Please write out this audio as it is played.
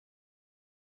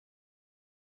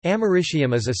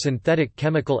Americium is a synthetic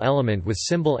chemical element with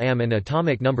symbol Am and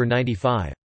atomic number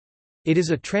 95. It is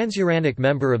a transuranic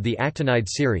member of the actinide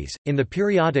series, in the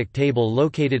periodic table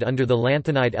located under the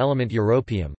lanthanide element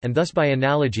europium, and thus by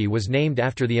analogy was named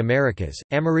after the Americas.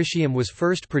 Americium was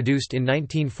first produced in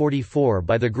 1944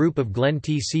 by the group of Glenn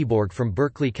T. Seaborg from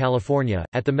Berkeley, California,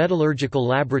 at the Metallurgical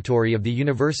Laboratory of the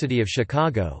University of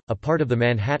Chicago, a part of the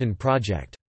Manhattan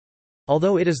Project.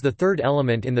 Although it is the third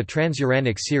element in the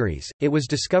transuranic series, it was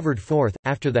discovered fourth,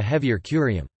 after the heavier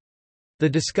curium. The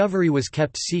discovery was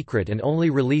kept secret and only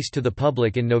released to the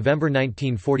public in November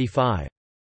 1945.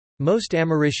 Most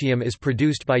americium is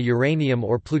produced by uranium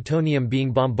or plutonium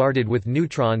being bombarded with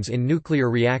neutrons in nuclear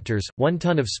reactors. 1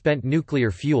 ton of spent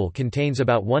nuclear fuel contains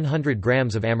about 100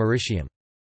 grams of americium.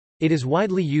 It is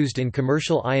widely used in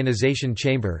commercial ionization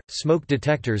chamber, smoke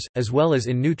detectors, as well as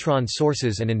in neutron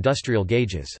sources and industrial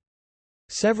gauges.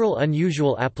 Several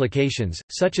unusual applications,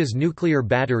 such as nuclear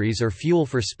batteries or fuel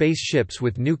for space ships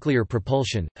with nuclear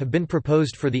propulsion, have been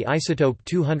proposed for the isotope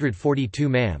 242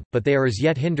 mAm, but they are as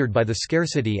yet hindered by the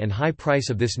scarcity and high price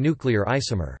of this nuclear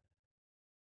isomer.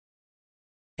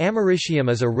 Americium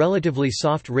is a relatively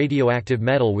soft radioactive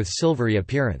metal with silvery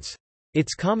appearance.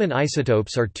 Its common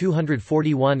isotopes are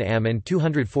 241 Am and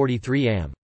 243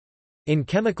 Am. In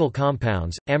chemical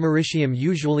compounds, americium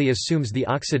usually assumes the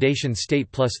oxidation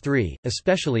state +3,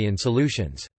 especially in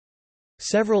solutions.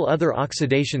 Several other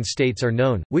oxidation states are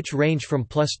known, which range from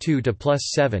 +2 to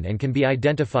 +7 and can be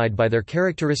identified by their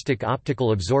characteristic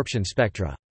optical absorption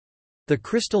spectra. The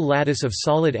crystal lattice of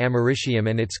solid americium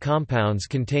and its compounds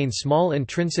contain small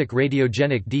intrinsic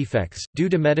radiogenic defects, due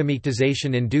to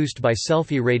metamictization induced by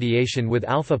selfie radiation with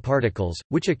alpha particles,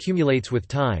 which accumulates with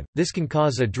time. This can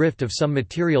cause a drift of some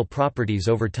material properties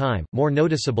over time, more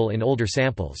noticeable in older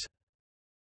samples.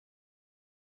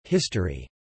 History.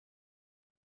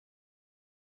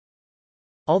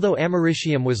 Although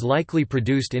americium was likely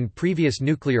produced in previous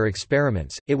nuclear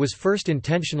experiments, it was first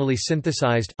intentionally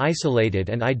synthesized, isolated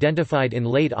and identified in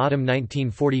late autumn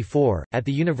 1944, at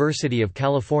the University of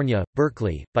California,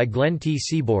 Berkeley, by Glenn T.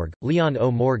 Seaborg, Leon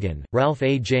O. Morgan, Ralph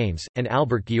A. James, and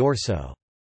Albert Ghiorso.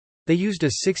 They used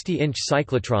a 60-inch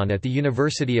cyclotron at the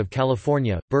University of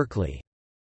California, Berkeley.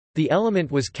 The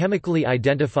element was chemically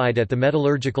identified at the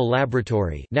Metallurgical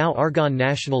Laboratory, now Argonne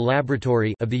National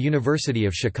Laboratory, of the University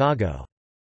of Chicago.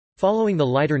 Following the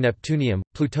lighter neptunium,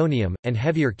 plutonium, and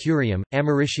heavier curium,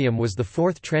 americium was the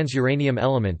fourth transuranium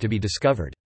element to be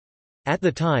discovered. At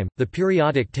the time, the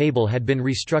periodic table had been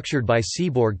restructured by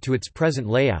Seaborg to its present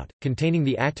layout, containing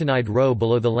the actinide row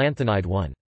below the lanthanide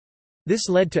one. This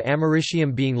led to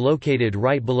americium being located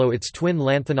right below its twin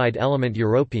lanthanide element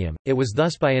europium. It was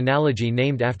thus by analogy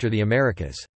named after the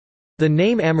Americas. The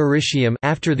name americium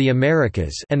after the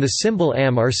Americas and the symbol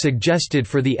Am are suggested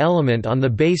for the element on the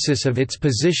basis of its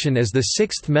position as the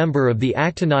sixth member of the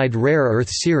actinide rare earth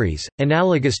series,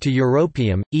 analogous to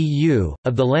europium, EU,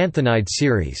 of the lanthanide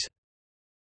series.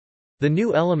 The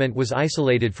new element was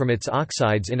isolated from its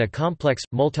oxides in a complex,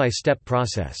 multi-step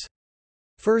process.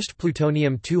 First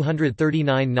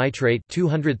plutonium-239 nitrate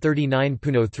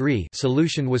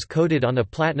solution was coated on a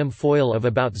platinum foil of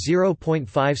about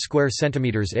 0.5 square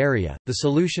centimeters area. The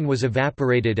solution was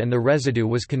evaporated and the residue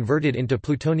was converted into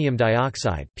plutonium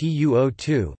dioxide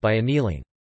 (PuO2) by annealing.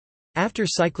 After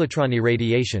cyclotron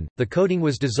irradiation, the coating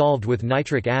was dissolved with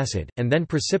nitric acid and then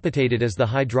precipitated as the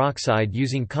hydroxide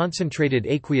using concentrated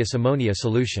aqueous ammonia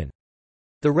solution.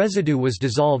 The residue was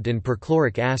dissolved in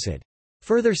perchloric acid.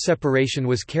 Further separation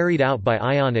was carried out by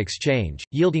ion exchange,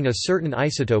 yielding a certain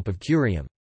isotope of curium.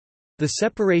 The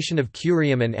separation of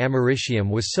curium and americium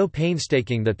was so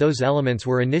painstaking that those elements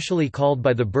were initially called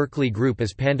by the Berkeley group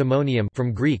as pandemonium,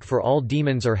 from Greek for all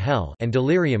demons or hell, and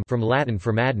delirium, from Latin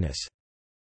for madness.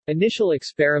 Initial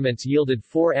experiments yielded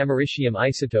 4 americium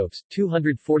isotopes,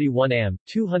 241 Am,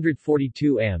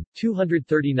 242 Am,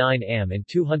 239 Am and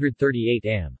 238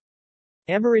 Am.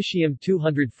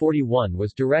 Americium-241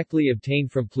 was directly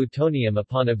obtained from plutonium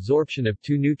upon absorption of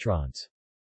 2 neutrons.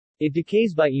 It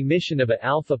decays by emission of a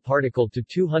alpha particle to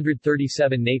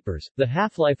 237 npers. The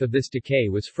half-life of this decay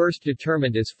was first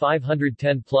determined as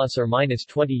 510 plus or minus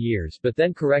 20 years but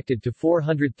then corrected to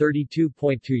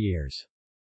 432.2 years.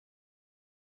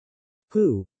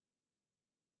 Pu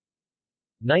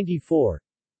 94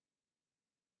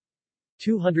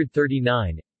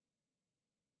 239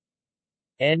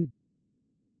 N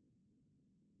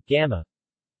Gamma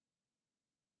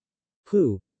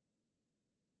Pu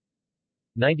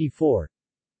 94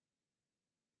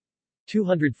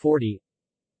 240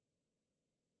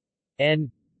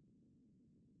 N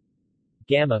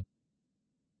Gamma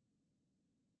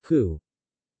Pu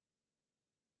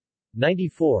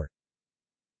 94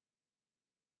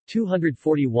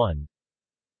 241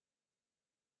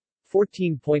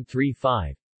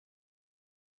 14.35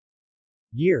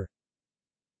 Year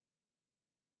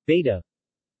Beta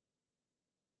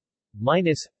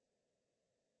minus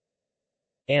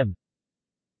M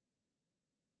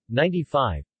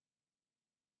 95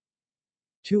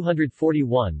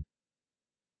 241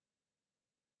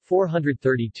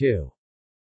 432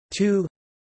 2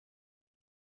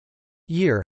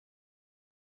 Year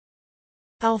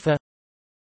Alpha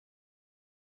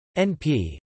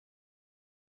NP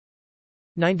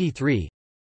 93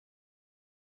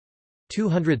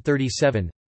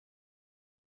 237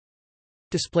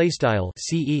 Display style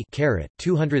CE caret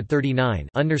 239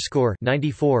 underscore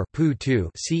 94 poo 2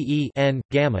 CE n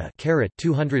gamma caret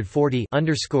 240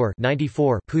 underscore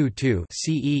 94 poo 2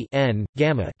 CE n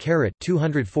gamma caret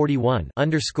 241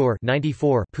 underscore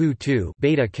 94 poo 2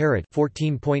 beta caret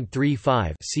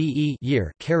 14.35 CE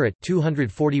year caret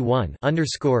 241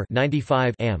 underscore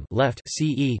 95 am left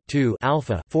CE 2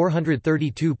 alpha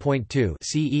 432.2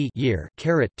 CE year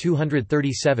caret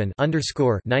 237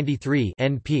 underscore 93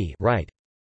 NP right.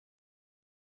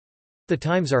 The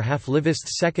times are half-livest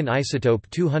second isotope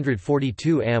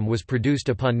 242 am was produced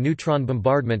upon neutron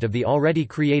bombardment of the already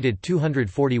created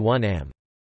 241 am.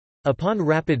 Upon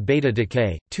rapid beta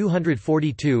decay,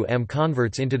 242 am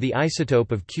converts into the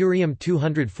isotope of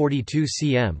curium-242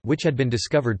 Cm which had been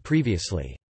discovered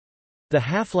previously. The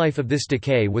half-life of this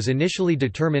decay was initially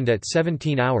determined at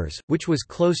 17 hours, which was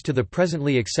close to the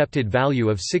presently accepted value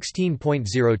of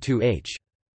 16.02 h.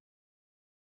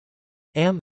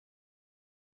 Am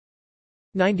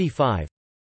 95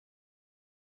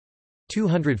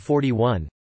 241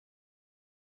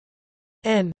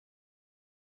 N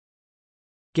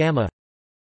gamma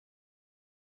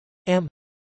M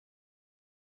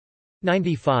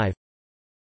 95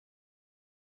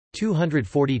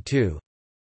 242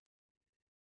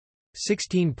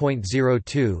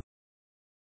 16.02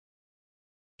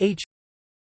 H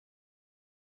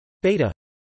beta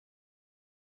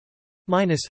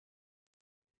minus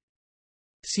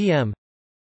Cm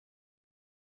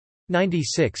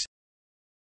 96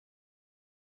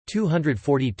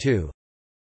 242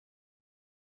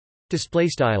 display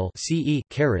style CE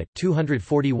caret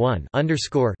 241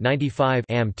 underscore 95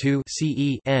 am 2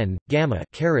 CE n gamma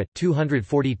caret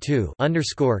 242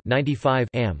 underscore 95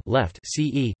 am left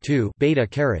CE 2 beta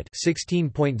caret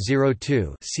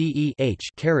 16.02 CE h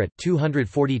caret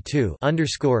 242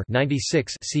 underscore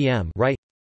 96 cm right.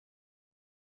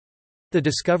 The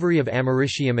discovery of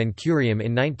americium and curium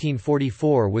in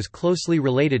 1944 was closely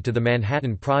related to the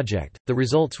Manhattan Project. The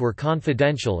results were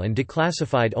confidential and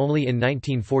declassified only in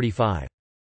 1945.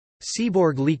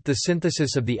 Seaborg leaked the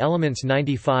synthesis of the elements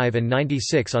 95 and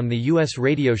 96 on the U.S.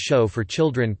 radio show for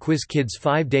children Quiz Kids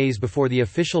 5 days before the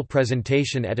official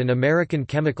presentation at an American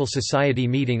Chemical Society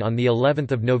meeting on the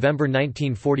 11th of November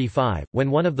 1945,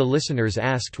 when one of the listeners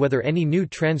asked whether any new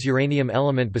transuranium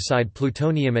element beside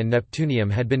plutonium and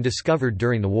neptunium had been discovered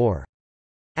during the war.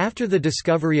 After the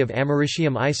discovery of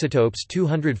americium isotopes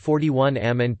 241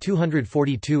 am and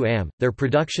 242 am, their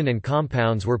production and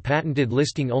compounds were patented,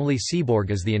 listing only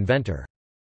Seaborg as the inventor.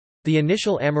 The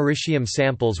initial americium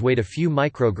samples weighed a few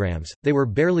micrograms, they were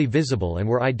barely visible and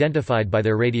were identified by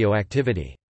their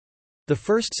radioactivity. The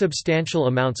first substantial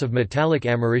amounts of metallic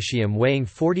americium weighing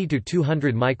 40 to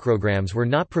 200 micrograms were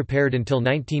not prepared until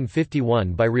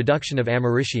 1951 by reduction of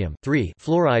americium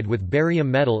fluoride with barium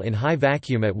metal in high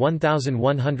vacuum at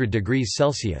 1100 degrees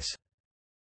Celsius.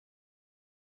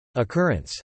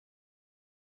 Occurrence.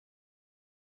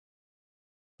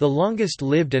 The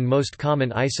longest-lived and most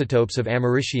common isotopes of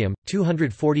americium,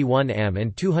 241 am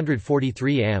and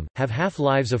 243 am, have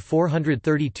half-lives of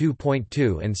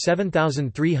 432.2 and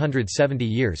 7,370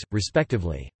 years,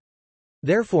 respectively.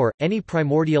 Therefore, any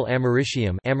primordial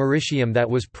americium that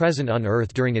was present on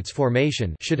Earth during its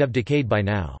formation should have decayed by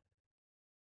now.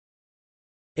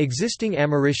 Existing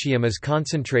americium is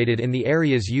concentrated in the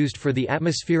areas used for the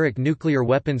atmospheric nuclear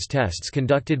weapons tests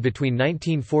conducted between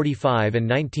 1945 and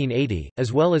 1980,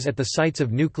 as well as at the sites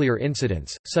of nuclear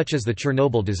incidents, such as the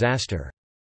Chernobyl disaster.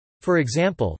 For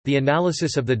example, the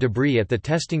analysis of the debris at the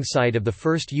testing site of the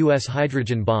first U.S.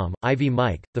 hydrogen bomb, Ivy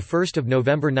Mike, 1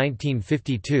 November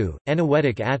 1952,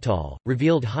 Eniwetok Atoll,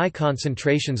 revealed high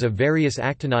concentrations of various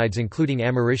actinides including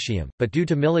americium, but due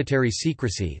to military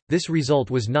secrecy, this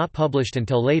result was not published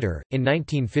until later, in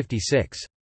 1956.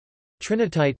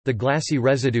 Trinitite, the glassy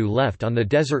residue left on the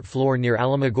desert floor near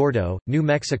Alamogordo, New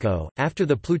Mexico, after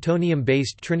the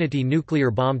plutonium-based Trinity nuclear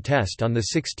bomb test on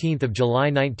 16 July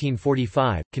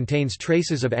 1945, contains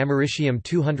traces of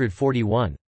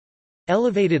americium-241.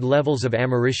 Elevated levels of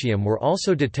americium were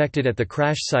also detected at the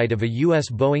crash site of a U.S.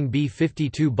 Boeing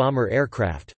B-52 bomber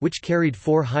aircraft, which carried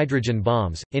 4 hydrogen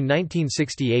bombs, in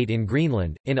 1968 in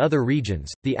Greenland. In other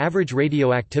regions, the average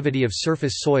radioactivity of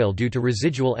surface soil due to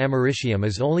residual americium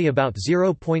is only about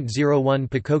 0.01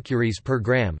 picocuries per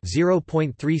gram,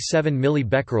 0.37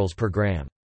 millibecquerels per gram.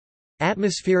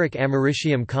 Atmospheric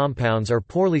americium compounds are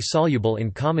poorly soluble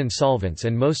in common solvents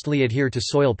and mostly adhere to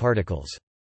soil particles.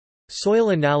 Soil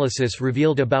analysis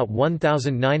revealed about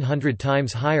 1,900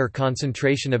 times higher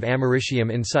concentration of americium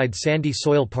inside sandy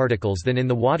soil particles than in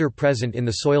the water present in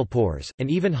the soil pores. An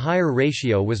even higher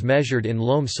ratio was measured in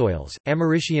loam soils.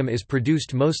 Americium is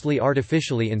produced mostly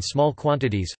artificially in small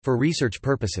quantities, for research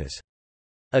purposes.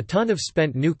 A ton of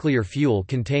spent nuclear fuel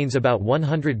contains about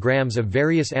 100 grams of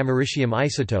various americium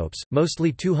isotopes,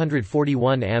 mostly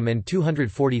 241 Am and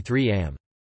 243 Am.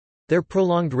 Their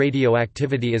prolonged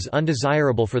radioactivity is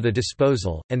undesirable for the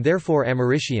disposal, and therefore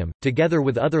americium, together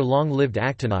with other long-lived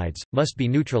actinides, must be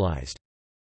neutralized.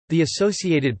 The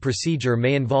associated procedure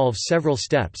may involve several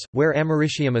steps, where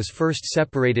americium is first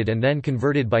separated and then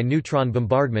converted by neutron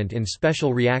bombardment in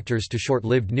special reactors to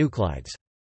short-lived nuclides.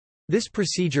 This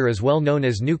procedure is well known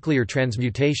as nuclear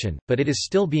transmutation, but it is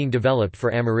still being developed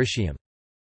for americium.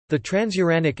 The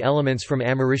transuranic elements from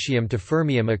americium to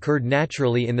fermium occurred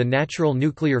naturally in the natural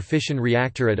nuclear fission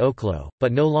reactor at Oklo,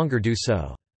 but no longer do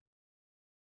so.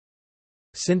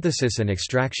 Synthesis and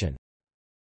extraction.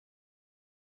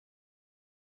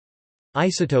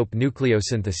 Isotope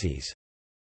nucleosyntheses.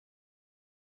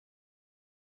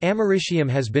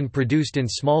 Americium has been produced in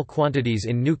small quantities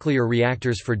in nuclear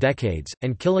reactors for decades,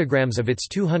 and kilograms of its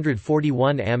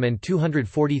 241 Am and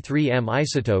 243 Am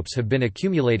isotopes have been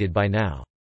accumulated by now.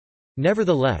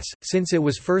 Nevertheless, since it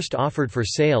was first offered for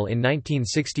sale in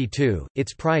 1962,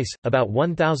 its price, about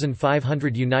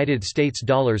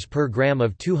 $1,500 per gram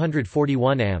of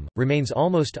 241 Am, remains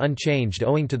almost unchanged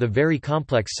owing to the very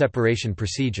complex separation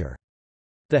procedure.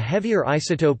 The heavier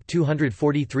isotope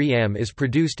 243 Am is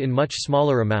produced in much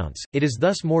smaller amounts, it is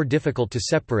thus more difficult to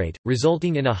separate,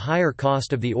 resulting in a higher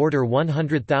cost of the order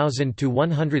 $100,000 to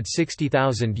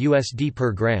 $160,000 USD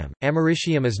per gram.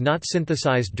 Americium is not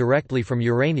synthesized directly from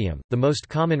uranium, the most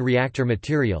common reactor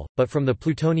material, but from the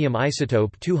plutonium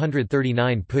isotope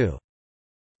 239 Pu.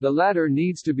 The latter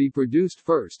needs to be produced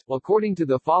first, according to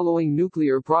the following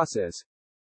nuclear process: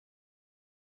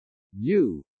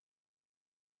 U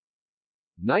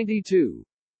 92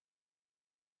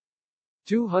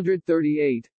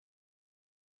 238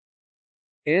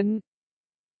 N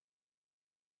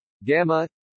gamma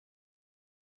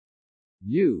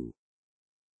U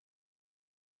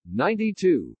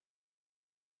 92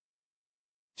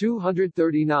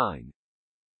 239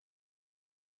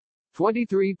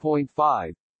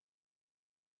 23.5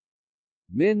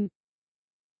 min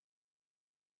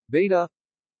beta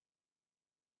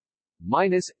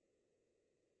minus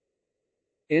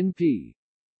NP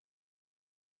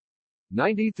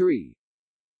 93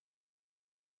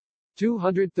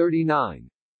 239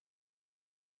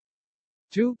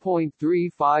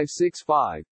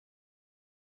 2.3565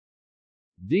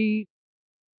 D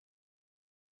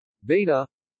beta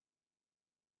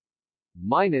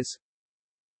minus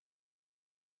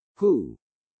Pu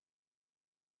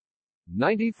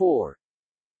 94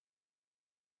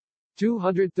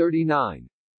 239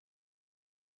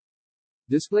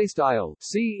 display style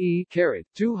CE caret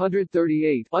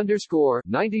 238 underscore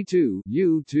 92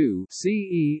 U2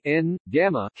 CE N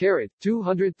gamma caret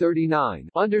 239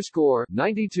 underscore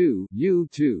 92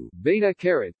 U2 beta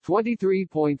caret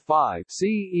 23.5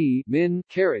 CE min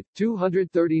caret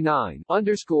 239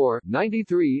 underscore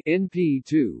 93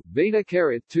 NP2 beta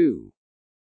caret 2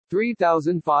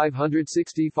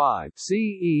 3565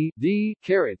 CE D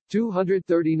caret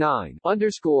 239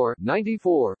 underscore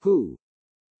 94 Pu.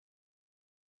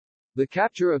 The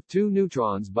capture of two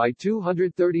neutrons by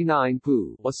 239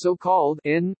 Pu, a so-called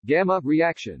N-gamma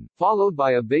reaction, followed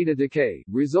by a beta decay,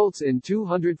 results in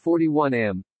 241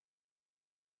 Am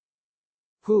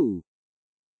Pu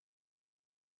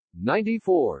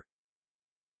 94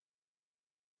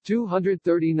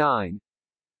 239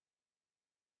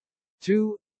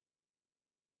 2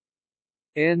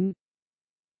 N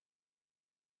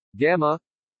gamma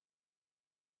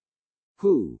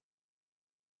Pu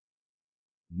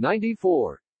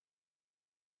 94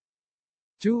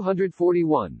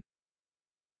 241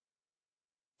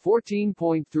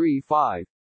 14.35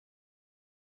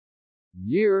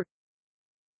 year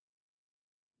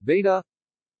beta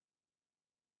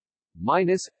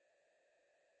minus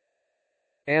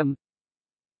M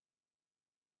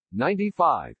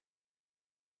 95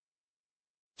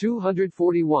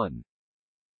 241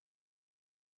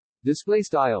 display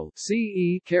style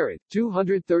CE caret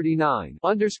 239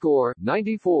 underscore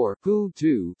 94 pu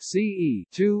 2 CE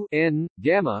 2 N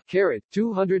gamma caret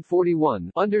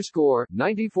 241 underscore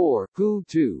 94 pu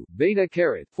 2 beta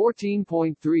caret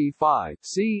 14.35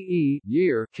 CE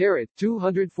year caret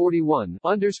 241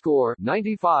 underscore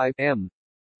 95 M.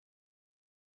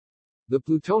 The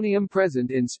plutonium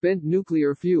present in spent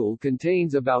nuclear fuel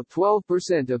contains about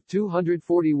 12% of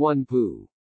 241 Pu.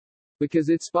 Because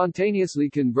it spontaneously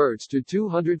converts to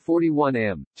 241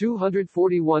 M,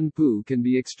 241 Pu can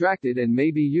be extracted and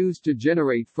may be used to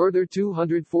generate further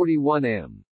 241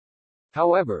 M.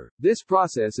 However, this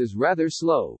process is rather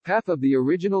slow. Half of the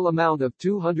original amount of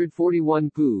 241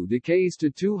 Pu decays to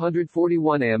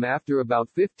 241 M after about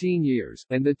 15 years,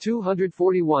 and the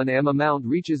 241 M amount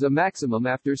reaches a maximum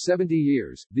after 70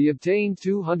 years. The obtained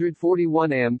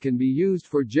 241 M can be used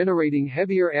for generating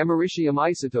heavier americium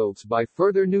isotopes by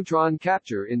further neutron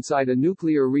capture inside a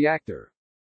nuclear reactor.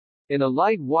 In a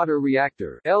light water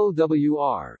reactor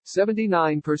LWR,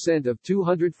 79% of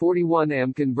 241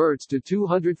 M converts to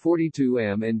 242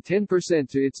 M and 10%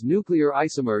 to its nuclear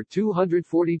isomer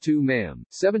 242 MAM,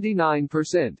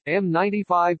 79%, M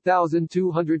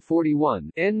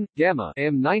 95241, N, gamma,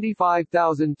 M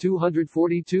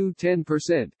 95242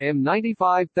 10%, M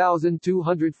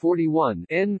 95241,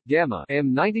 N, gamma,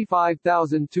 M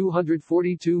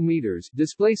 95242 meters,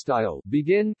 display style,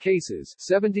 begin, cases,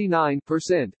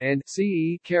 79%, and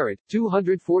CE caret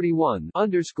 241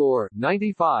 underscore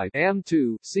 95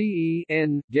 am2 CE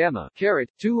N gamma caret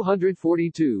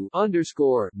 242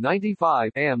 underscore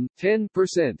 95 am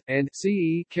 10% and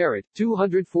CE caret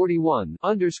 241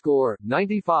 underscore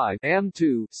 95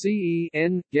 am2 CE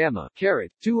N gamma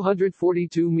caret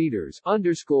 242 meters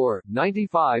underscore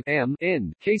 95 am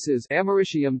end cases.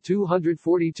 Americium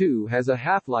 242 has a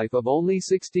half-life of only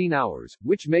 16 hours,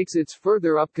 which makes its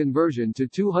further up conversion to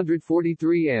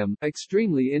 243 am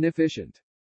extremely inefficient.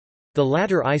 The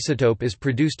latter isotope is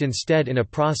produced instead in a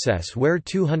process where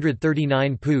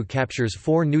 239 Pu captures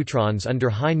 4 neutrons under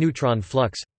high neutron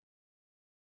flux.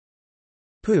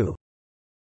 Pu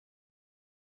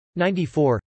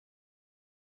 94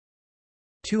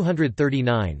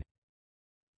 239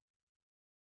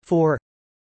 4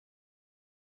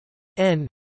 N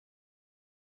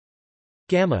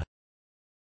gamma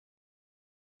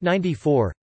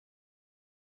 94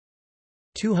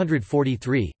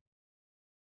 243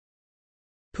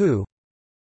 Pu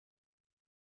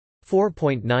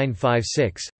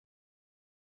 4.956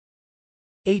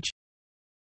 H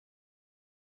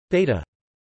beta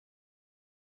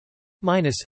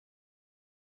minus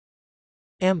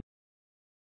M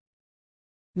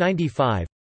 95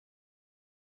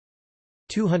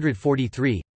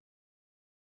 243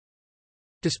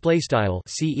 display style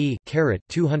CE caret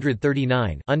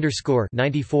 239 underscore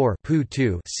 94 Pu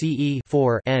 2 CE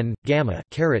 4 N gamma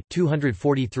caret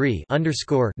 243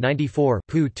 underscore 94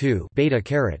 Pu 2 beta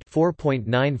caret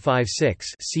 4.956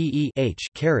 CE H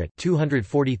caret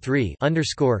 243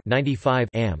 underscore 95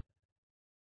 am.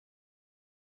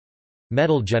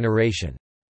 Metal generation.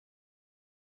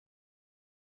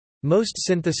 Most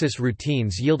synthesis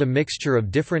routines yield a mixture of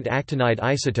different actinide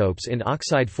isotopes in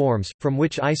oxide forms, from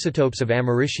which isotopes of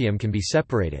americium can be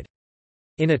separated.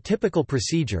 In a typical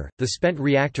procedure, the spent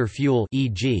reactor fuel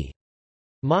e.g.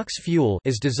 MOX fuel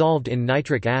is dissolved in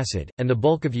nitric acid, and the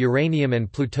bulk of uranium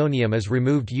and plutonium is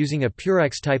removed using a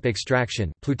Purex-type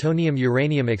extraction,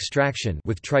 plutonium-uranium extraction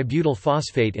with tributyl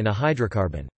phosphate in a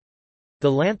hydrocarbon.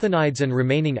 The lanthanides and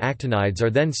remaining actinides are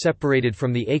then separated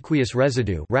from the aqueous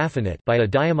residue raffinate by a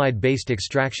diamide-based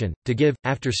extraction, to give,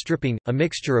 after stripping, a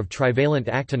mixture of trivalent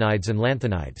actinides and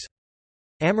lanthanides.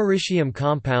 Americium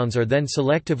compounds are then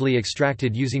selectively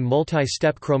extracted using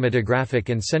multi-step chromatographic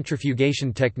and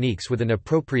centrifugation techniques with an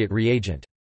appropriate reagent.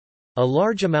 A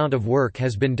large amount of work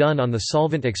has been done on the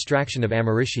solvent extraction of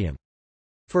americium.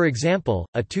 For example,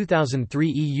 a 2003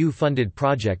 EU-funded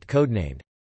project codenamed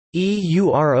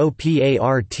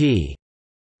EUROPART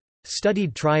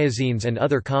studied triazines and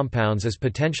other compounds as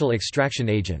potential extraction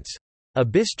agents. A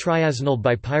bis-triazinyl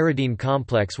bipyridine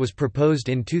complex was proposed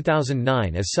in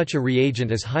 2009 as such a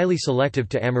reagent is highly selective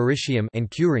to americium and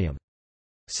curium.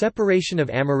 Separation of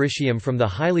americium from the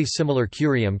highly similar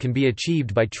curium can be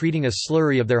achieved by treating a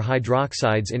slurry of their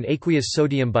hydroxides in aqueous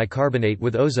sodium bicarbonate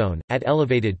with ozone, at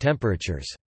elevated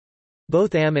temperatures.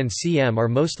 Both Am and Cm are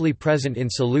mostly present in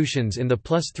solutions in the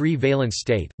 +3 valence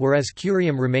state, whereas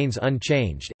curium remains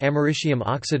unchanged. Americium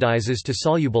oxidizes to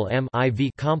soluble M(IV)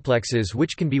 complexes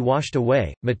which can be washed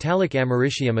away. Metallic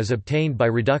americium is obtained by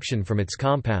reduction from its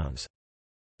compounds.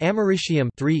 Americium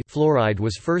fluoride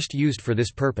was first used for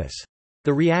this purpose.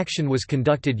 The reaction was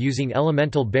conducted using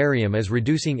elemental barium as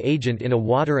reducing agent in a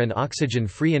water and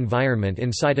oxygen-free environment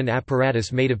inside an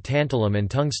apparatus made of tantalum and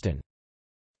tungsten.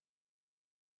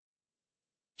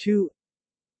 2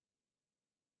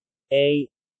 A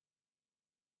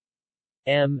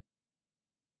M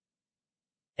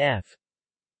F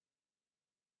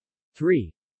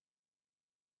 3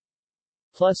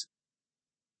 plus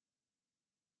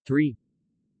 3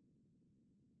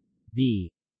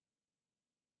 B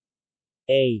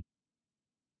A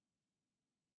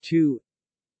 2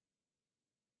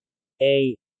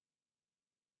 A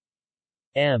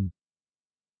M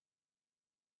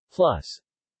plus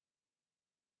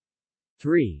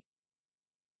 3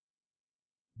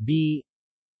 B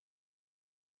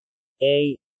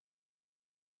A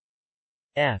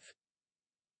F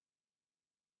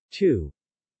 2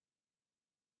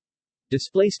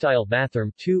 display style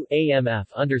mathrm 2 AMF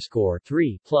underscore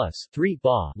 3 plus 3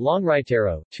 ba long right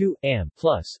arrow 2 am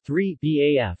plus 3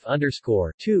 BAF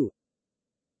underscore 2.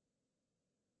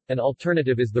 An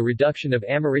alternative is the reduction of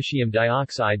americium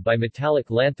dioxide by metallic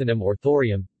lanthanum or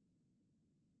thorium.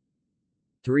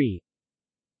 3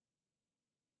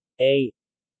 A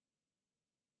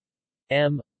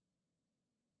M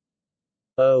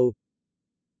O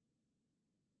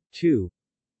 2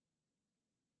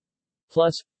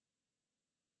 plus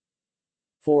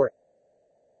 4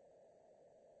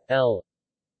 L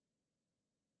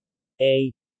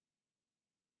A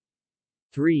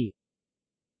 3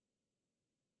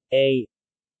 A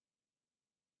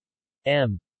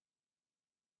M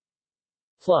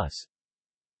plus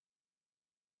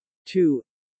 2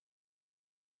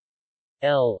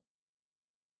 L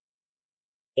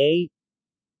A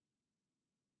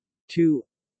 2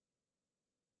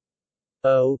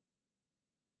 O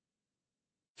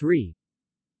 3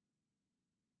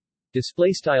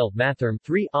 display style mathrm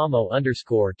 3 amo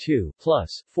underscore 2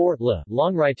 plus 4 l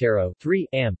long right arrow 3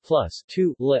 am plus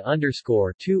 2 l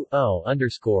underscore 2 o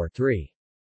underscore 3.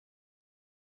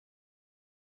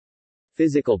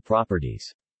 Physical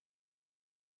properties.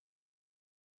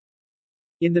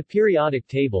 In the periodic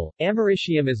table,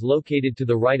 americium is located to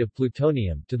the right of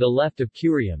plutonium, to the left of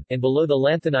curium, and below the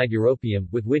lanthanide europium,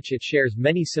 with which it shares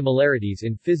many similarities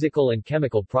in physical and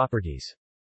chemical properties.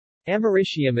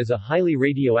 Americium is a highly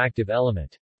radioactive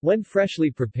element. When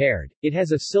freshly prepared, it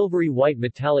has a silvery white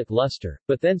metallic luster,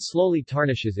 but then slowly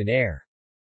tarnishes in air.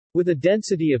 With a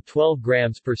density of 12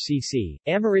 grams per cc,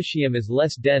 americium is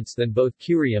less dense than both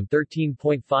curium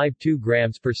 13.52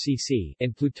 grams per cc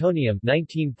and plutonium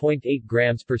 19.8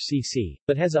 grams per cc,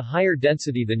 but has a higher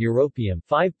density than europium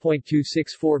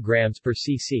 5.264 grams per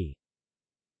cc,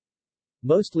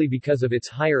 mostly because of its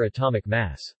higher atomic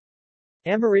mass.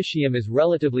 Americium is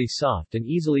relatively soft and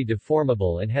easily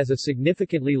deformable and has a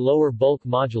significantly lower bulk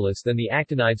modulus than the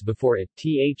actinides before it,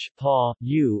 Th, Pa,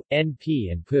 U,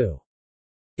 Np and Pu.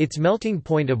 Its melting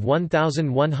point of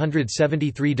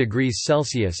 1173 degrees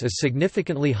Celsius is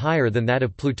significantly higher than that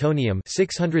of plutonium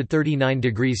 639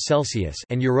 degrees Celsius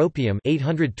and europium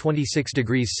 826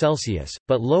 degrees Celsius,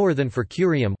 but lower than for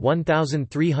curium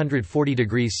 1340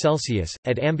 degrees Celsius.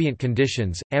 At ambient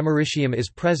conditions, americium is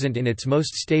present in its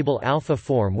most stable alpha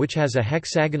form, which has a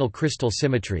hexagonal crystal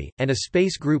symmetry, and a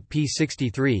space group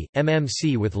p63,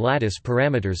 mmC with lattice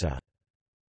parameters A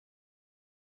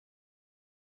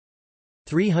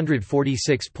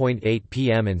 346.8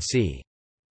 pm and c.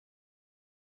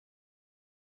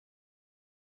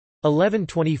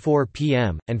 1124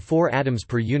 pm, and 4 atoms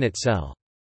per unit cell.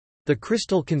 The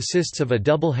crystal consists of a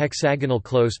double hexagonal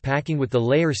close packing with the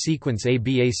layer sequence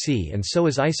ABAC, and so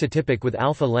is isotypic with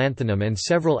alpha lanthanum and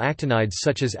several actinides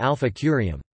such as alpha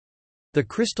curium. The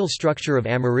crystal structure of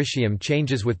americium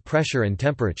changes with pressure and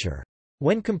temperature.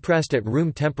 When compressed at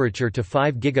room temperature to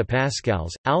 5 GPa,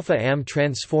 alpha-Am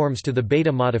transforms to the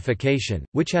beta modification,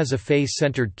 which has a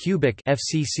face-centered cubic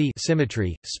 (FCC)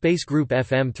 symmetry, space group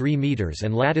Fm 3 meters,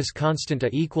 and lattice constant A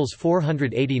equals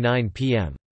 489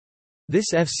 pm.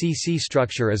 This FCC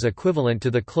structure is equivalent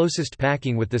to the closest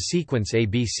packing with the sequence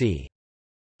ABC.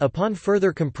 Upon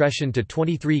further compression to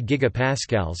 23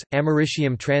 GPa,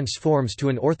 americium transforms to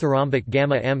an orthorhombic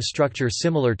gamma-M structure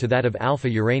similar to that of alpha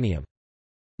uranium.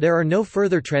 There are no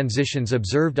further transitions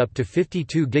observed up to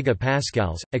 52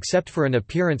 GPa, except for an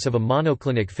appearance of a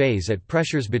monoclinic phase at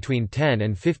pressures between 10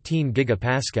 and 15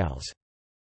 GPa.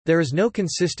 There is no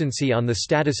consistency on the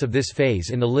status of this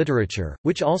phase in the literature,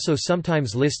 which also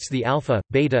sometimes lists the alpha,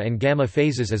 beta and gamma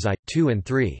phases as I, 2 and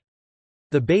 3.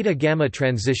 The beta-gamma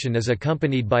transition is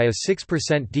accompanied by a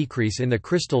 6% decrease in the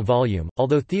crystal volume.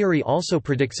 Although theory also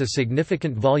predicts a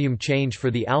significant volume change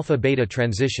for the alpha-beta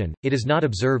transition, it is not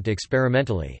observed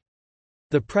experimentally.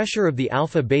 The pressure of the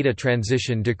alpha-beta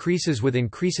transition decreases with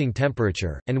increasing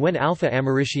temperature, and when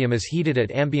alpha-americium is heated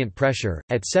at ambient pressure,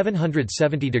 at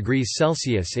 770 degrees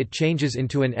Celsius it changes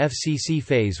into an FCC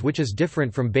phase which is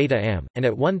different from beta-am, and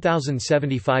at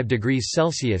 1075 degrees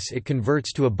Celsius it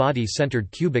converts to a body-centered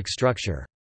cubic structure.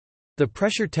 The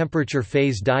pressure-temperature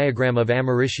phase diagram of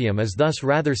americium is thus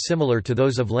rather similar to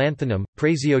those of lanthanum,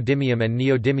 praseodymium and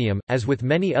neodymium. As with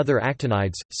many other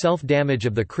actinides, self-damage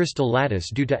of the crystal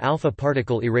lattice due to alpha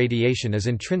particle irradiation is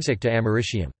intrinsic to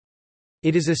americium.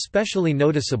 It is especially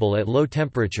noticeable at low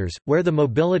temperatures, where the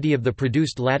mobility of the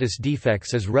produced lattice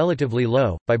defects is relatively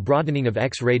low, by broadening of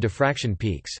X-ray diffraction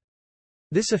peaks.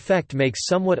 This effect makes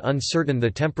somewhat uncertain the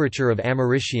temperature of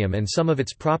americium and some of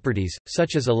its properties,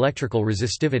 such as electrical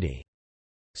resistivity.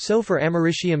 So for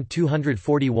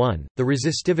americium-241, the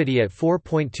resistivity at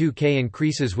 4.2 K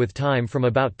increases with time from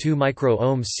about 2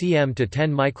 µohm cm to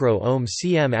 10 µohm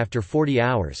cm after 40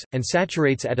 hours, and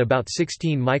saturates at about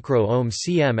 16 µohm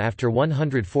cm after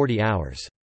 140 hours.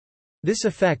 This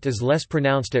effect is less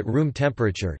pronounced at room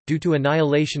temperature, due to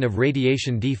annihilation of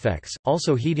radiation defects.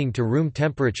 Also heating to room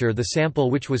temperature the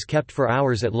sample which was kept for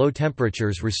hours at low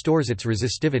temperatures restores its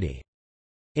resistivity.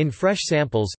 In fresh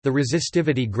samples, the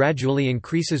resistivity gradually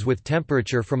increases with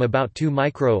temperature from about 2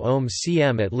 µohm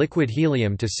cm at liquid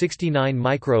helium to 69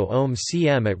 µohm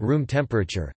cm at room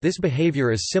temperature. This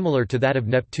behavior is similar to that of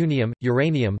neptunium,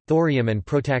 uranium, thorium and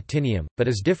protactinium, but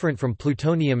is different from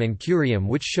plutonium and curium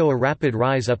which show a rapid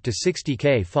rise up to 60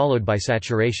 K followed by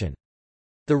saturation.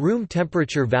 The room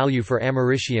temperature value for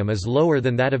americium is lower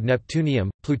than that of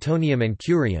neptunium, plutonium and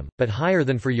curium, but higher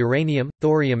than for uranium,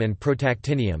 thorium and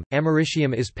protactinium.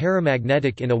 Americium is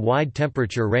paramagnetic in a wide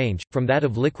temperature range, from that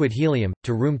of liquid helium,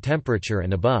 to room temperature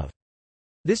and above.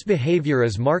 This behavior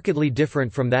is markedly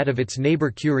different from that of its neighbor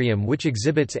curium which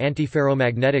exhibits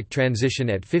antiferromagnetic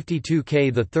transition at 52 K.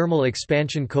 The thermal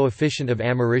expansion coefficient of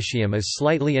americium is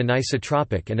slightly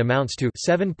anisotropic and amounts to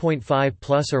 7.5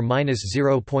 plus or minus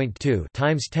 0.2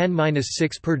 times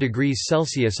 10⁻⁶ per degrees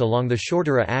Celsius along the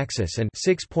shorter A axis and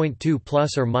 6.2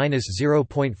 plus or minus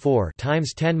 0.4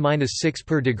 times 10⁻⁶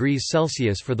 per degrees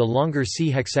Celsius for the longer C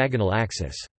hexagonal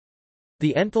axis.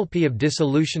 The enthalpy of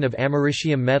dissolution of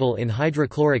americium metal in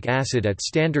hydrochloric acid at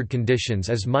standard conditions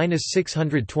is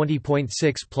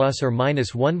 -620.6 plus or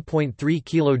minus 1.3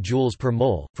 kJ per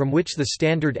mole, from which the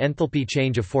standard enthalpy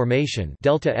change of formation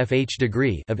delta FH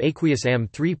degree of aqueous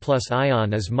M3+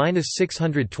 ion is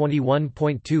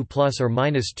 -621.2 plus or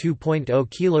minus 2.0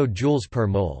 kJ per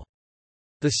mole.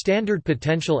 The standard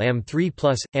potential M3+,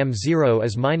 M0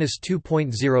 is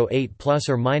 -2.08 plus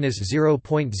or minus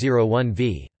 0.01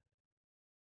 V.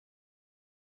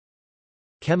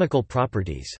 Chemical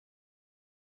properties.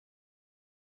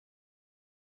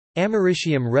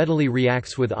 Americium readily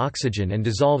reacts with oxygen and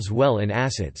dissolves well in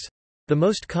acids. The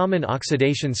most common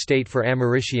oxidation state for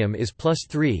americium is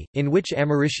 +3, in which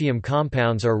americium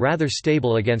compounds are rather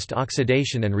stable against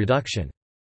oxidation and reduction.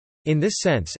 In this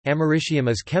sense, americium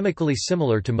is chemically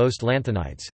similar to most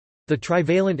lanthanides. The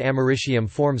trivalent americium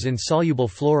forms insoluble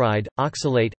fluoride,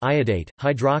 oxalate, iodate,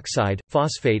 hydroxide,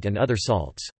 phosphate and other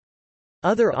salts.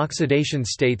 Other oxidation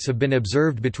states have been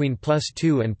observed between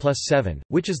 +2 and +7,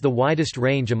 which is the widest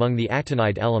range among the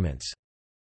actinide elements.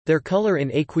 Their color in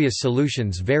aqueous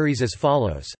solutions varies as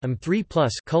follows: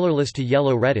 M3+ colorless to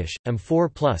yellow-reddish,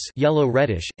 M4+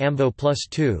 yellow-reddish,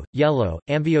 AmVO+2 yellow,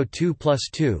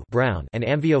 AmVO2+2 brown, and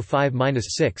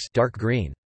AmVO5-6 dark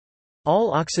green.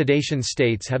 All oxidation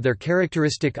states have their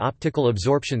characteristic optical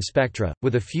absorption spectra,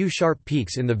 with a few sharp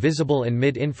peaks in the visible and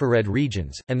mid-infrared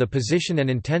regions, and the position and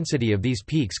intensity of these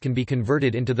peaks can be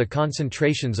converted into the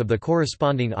concentrations of the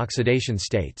corresponding oxidation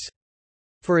states.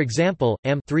 For example,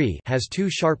 M3 has two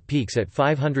sharp peaks at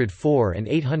 504 and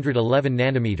 811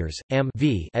 nanometers,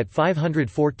 Am-V at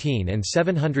 514 and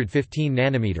 715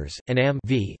 nanometers, and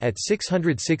Am-V at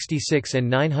 666 and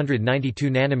 992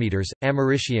 nanometers.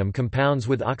 Americium compounds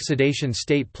with oxidation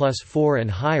state +4 and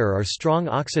higher are strong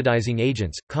oxidizing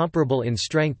agents, comparable in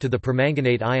strength to the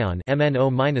permanganate ion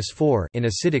MnO-4 in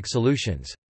acidic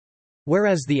solutions.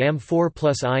 Whereas the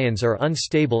M4+ ions are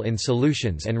unstable in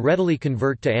solutions and readily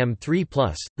convert to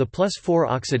M3+, the +4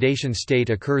 oxidation state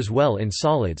occurs well in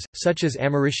solids, such as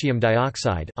americium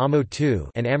dioxide AMO2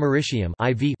 and americium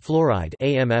IV fluoride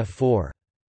AMF4.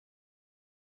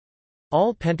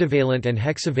 All pentavalent and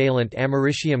hexavalent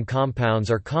americium compounds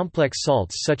are complex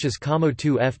salts such as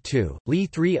CAMO2F2,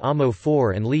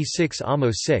 Li3-AMO4 and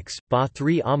Li6-AMO6,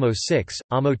 Ba3-AMO6,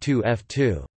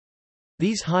 AMO2F2.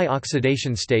 These high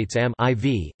oxidation states Am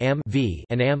IV, Am V,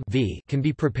 and Am V can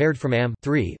be prepared from Am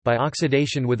by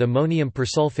oxidation with ammonium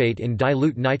persulfate in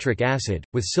dilute nitric acid,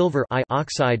 with silver I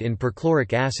oxide in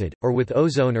perchloric acid, or with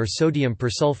ozone or sodium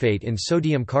persulfate in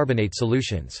sodium carbonate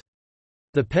solutions.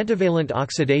 The pentavalent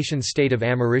oxidation state of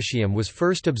americium was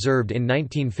first observed in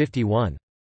 1951.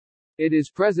 It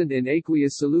is present in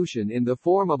aqueous solution in the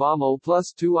form of Amo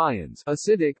 +2 ions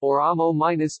acidic or Amo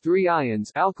 -3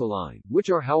 ions alkaline, which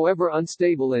are however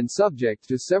unstable and subject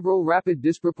to several rapid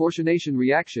disproportionation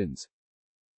reactions.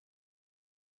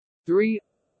 3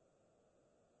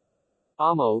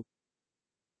 Amo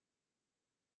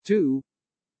 2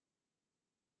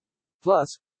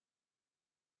 plus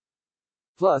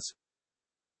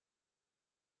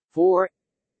 4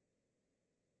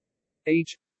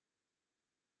 H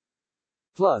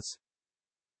plus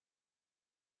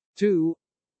 2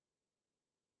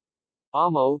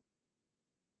 Amo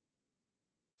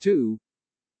 2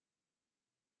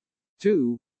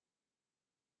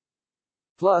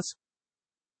 plus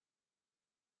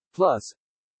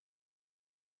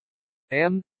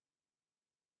Am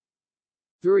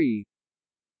 3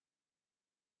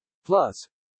 plus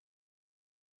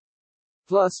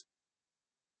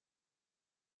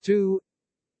 2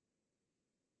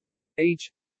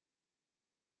 H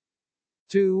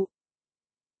 2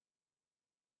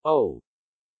 O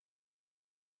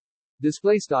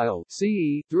display style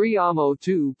CE 3 Amo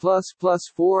 2 plus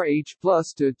 4 H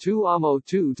plus to 2 Amo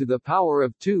 2 to the power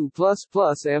of 2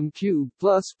 plus M cubed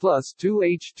plus 2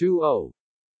 H2O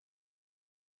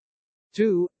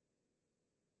 2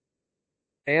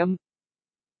 M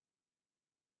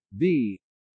B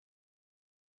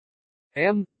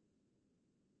M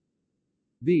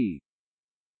B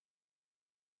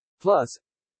plus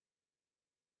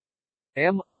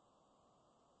M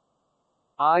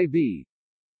IB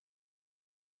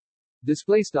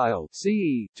display style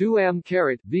CE 2 M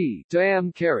caret B to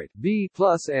M caret B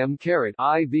plus M caret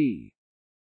IB.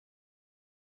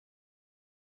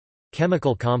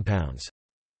 Chemical compounds.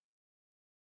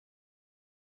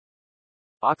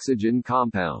 Oxygen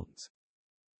compounds.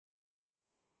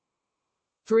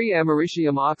 3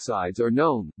 americium oxides are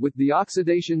known, with the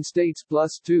oxidation states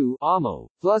 +2 Amo,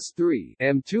 +3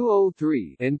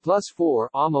 M2O3 and +4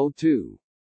 Amo2.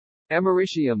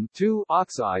 Americium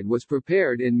oxide was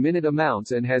prepared in minute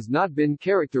amounts and has not been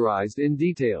characterized in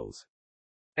details.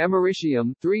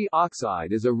 Americium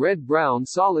oxide is a red-brown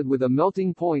solid with a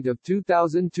melting point of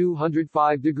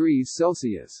 2205 degrees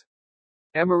Celsius.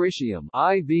 Americium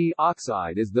IB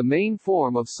oxide is the main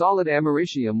form of solid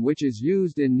americium which is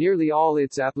used in nearly all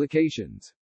its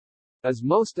applications. As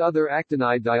most other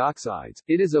actinide dioxides,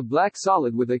 it is a black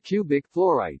solid with a cubic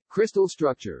fluorite crystal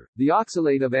structure. The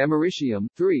oxalate of americium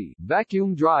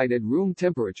vacuum dried at room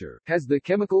temperature, has the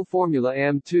chemical formula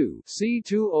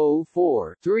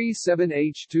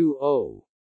Am2C2O4-37H2O.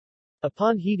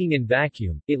 Upon heating in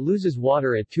vacuum, it loses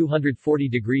water at 240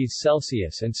 degrees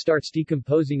Celsius and starts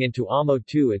decomposing into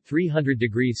Amo2 at 300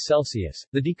 degrees Celsius.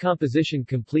 The decomposition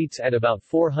completes at about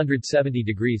 470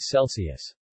 degrees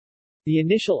Celsius. The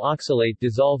initial oxalate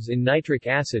dissolves in nitric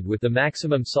acid with the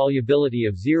maximum solubility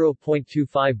of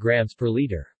 0.25 grams per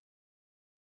liter.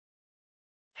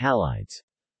 Halides.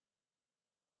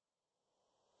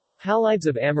 Halides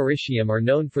of americium are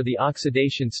known for the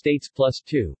oxidation states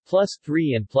 +2,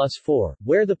 +3 and +4,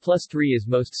 where the +3 is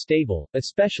most stable,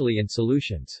 especially in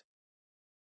solutions.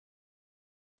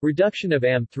 Reduction of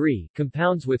Am3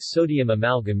 compounds with sodium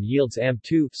amalgam yields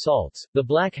Am2 salts, the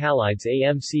black halides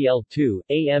AmCl2,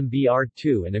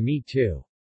 AmBr2 and Ame2.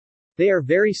 They are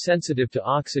very sensitive to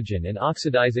oxygen and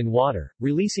oxidize in water,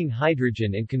 releasing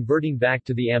hydrogen and converting back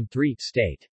to the Am3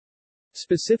 state.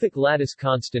 Specific lattice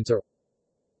constants are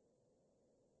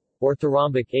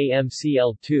orthorhombic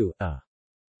AmCl2,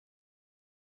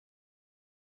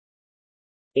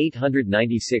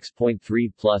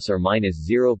 896.3 plus or minus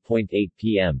 0.8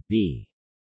 pm, B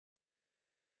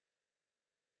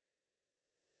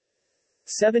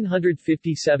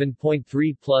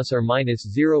 757.3 plus or minus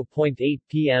 0.8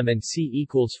 pm and C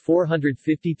equals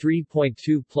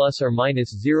 453.2 plus or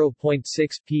minus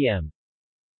 0.6 pm.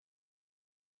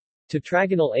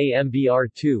 Tetragonal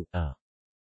AmBr2,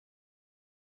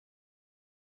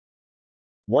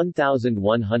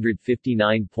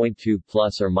 1159.2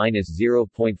 plus or minus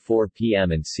 0.4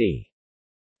 pm and C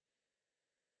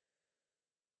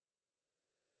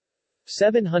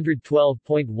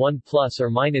 712.1 plus or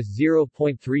minus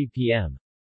 0.3 pm.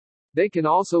 They can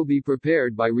also be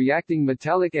prepared by reacting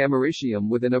metallic americium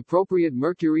with an appropriate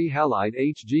mercury halide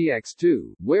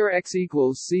HgX2, where X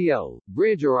equals Cl,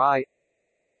 bridge or I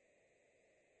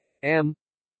Am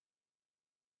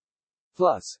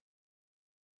plus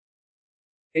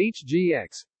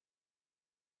HgX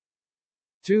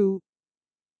 2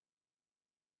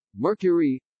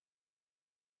 mercury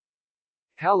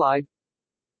halide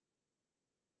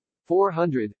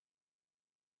 400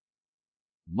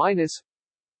 minus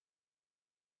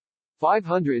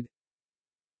 500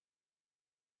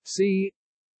 C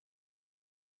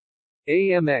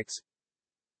AMX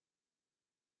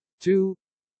 2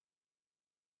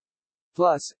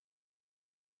 plus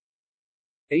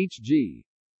Hg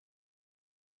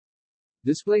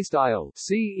display style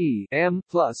CE M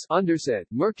plus underset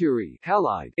mercury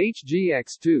halide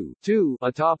HgX2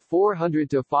 atop 400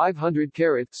 to 500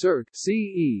 carat circ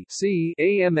CE C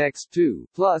AMX2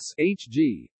 plus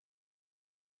Hg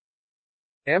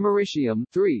Americium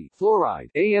 3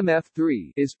 fluoride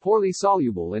AMF3 is poorly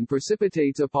soluble and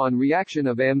precipitates upon reaction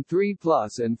of M3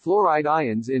 plus and fluoride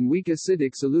ions in weak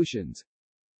acidic solutions.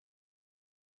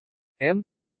 M3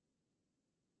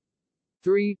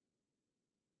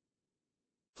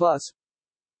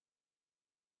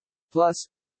 plus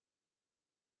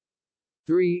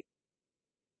 3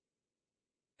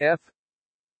 F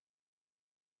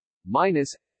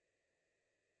minus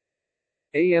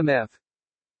AMF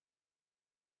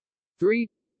 3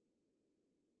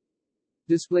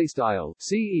 display style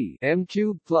CE M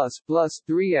cube plus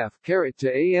 3F caret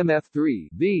to AMF 3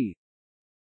 B.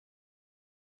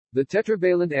 The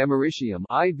tetravalent americium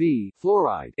IV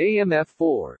fluoride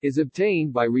AMF4 is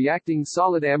obtained by reacting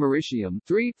solid americium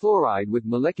 3 fluoride with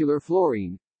molecular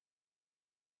fluorine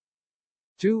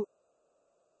 2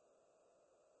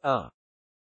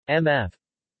 MF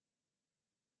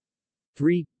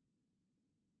 3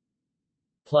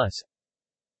 plus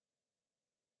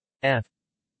F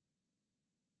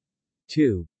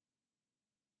 2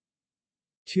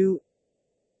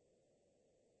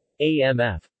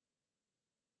 AMF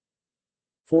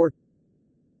 4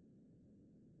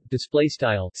 display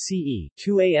style CE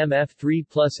 2 AMF 3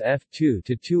 plus F2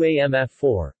 to 2 AMF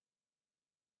 4.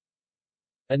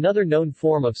 Another known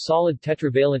form of solid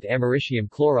tetravalent americium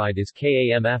chloride is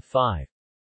KAMF5.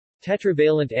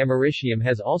 Tetravalent americium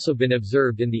has also been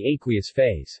observed in the aqueous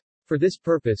phase. For this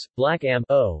purpose, black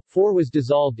Am(O)4 was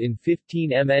dissolved in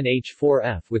 15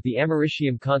 MnH4F with the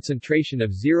americium concentration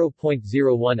of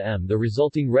 0.01 m. The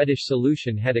resulting reddish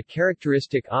solution had a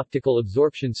characteristic optical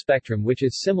absorption spectrum which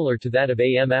is similar to that of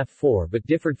AMF4 but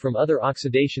differed from other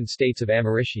oxidation states of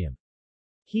americium.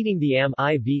 Heating the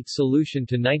Am(IV) solution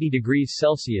to 90 degrees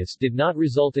Celsius did not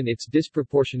result in its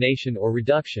disproportionation or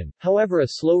reduction, however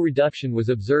a slow reduction was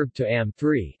observed to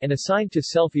Am(3), and assigned to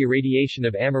self-irradiation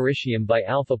of americium by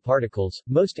alpha particles.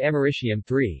 Most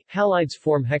americium-3 halides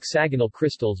form hexagonal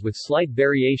crystals with slight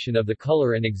variation of the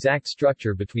color and exact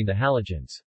structure between the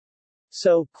halogens.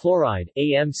 So, chloride,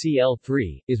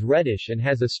 AmCl3, is reddish and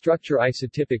has a structure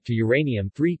isotypic to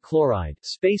uranium-3 chloride,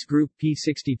 space group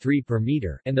P63 per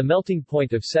meter, and the melting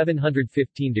point of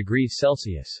 715 degrees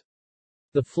Celsius.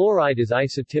 The fluoride is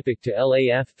isotypic to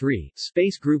LaF3,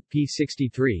 space group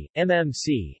P63,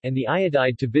 mmC, and the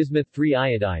iodide to bismuth-3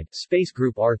 iodide, space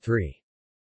group R3.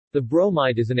 The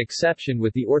bromide is an exception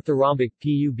with the orthorhombic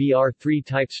PuBr3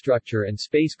 type structure and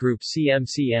space group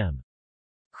CmCm.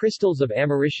 Crystals of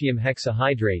americium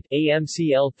hexahydrate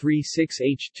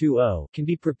AmCl36H2O can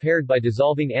be prepared by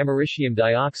dissolving americium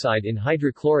dioxide in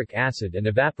hydrochloric acid and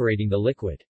evaporating the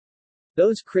liquid.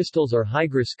 Those crystals are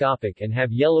hygroscopic and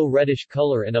have yellow-reddish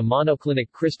color and a monoclinic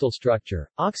crystal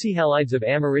structure. Oxyhalides of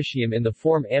americium in the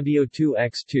form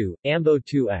AmBO2X2,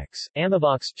 AmBO2X,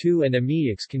 AmAvox2 and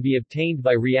AmEX can be obtained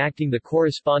by reacting the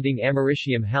corresponding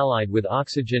americium halide with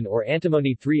oxygen or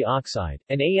antimony 3 oxide,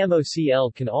 and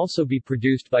AmOCl can also be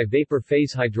produced by vapor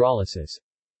phase hydrolysis.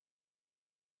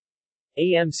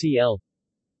 AmCl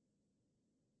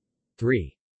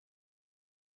 3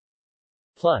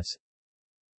 plus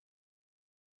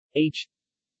H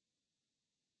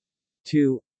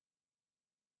 2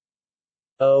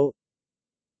 O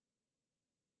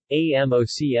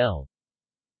AmOCl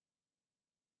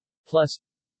plus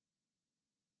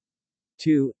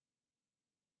 2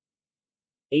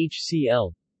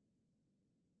 HCl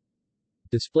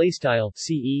display style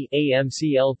CE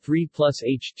AmCl 3 plus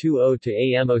H2O to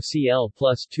AmOCl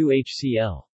plus 2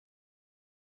 HCl.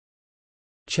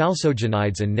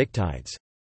 Chalcogenides and pnictides.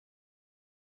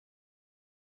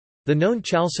 The known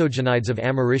chalcogenides of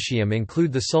americium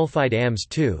include the sulfide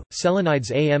Ams2, selenides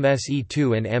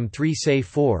AmSe2 and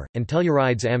M3Se4, and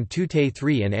tellurides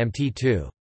M2Te3 and MT2.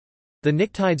 The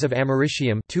pnictides of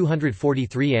americium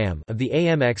 243 Am of the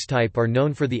AMX type are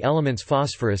known for the elements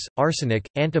phosphorus, arsenic,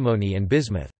 antimony and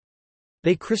bismuth.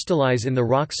 They crystallize in the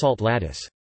rock salt lattice.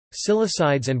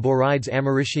 Silicides and borides: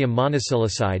 americium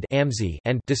monosilicide and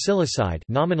disilicide,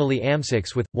 nominally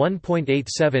am6 with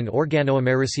 1.87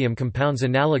 organoamericium compounds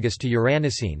analogous to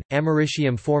uranocene.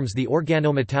 Americium forms the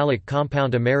organometallic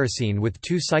compound americene with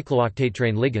two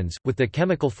cyclooctatetraene ligands, with the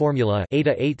chemical formula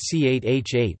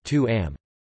eta-8C8H8 2-am.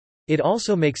 It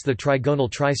also makes the trigonal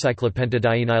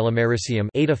tricyclopentadienylamericium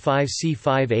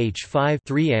eta-5C5H5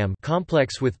 3-am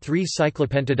complex with three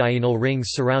cyclopentadienyl rings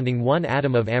surrounding one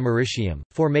atom of americium.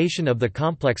 Formation of the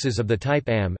complexes of the type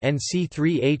am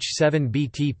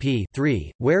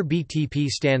NC3H7BTP3, where BTP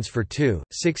stands for 2,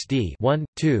 6D 1,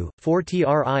 2,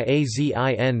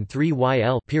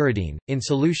 4triazin3YL pyridine, in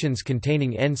solutions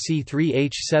containing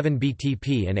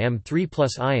NC3H7BTP and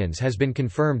am3+ ions has been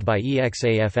confirmed by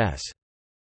EXAFS.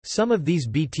 Some of these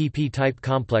BTP-type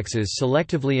complexes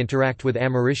selectively interact with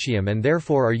americium and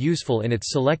therefore are useful in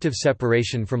its selective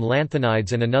separation from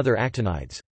lanthanides and another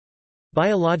actinides.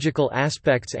 Biological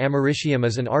aspects: americium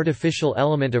is an artificial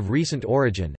element of recent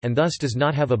origin, and thus does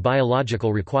not have a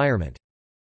biological requirement.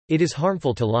 It is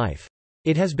harmful to life.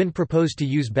 It has been proposed to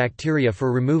use bacteria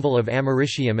for removal of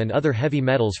americium and other heavy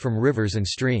metals from rivers and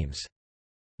streams.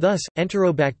 Thus,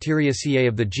 Enterobacteriaceae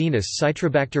of the genus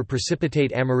Citrobacter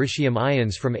precipitate americium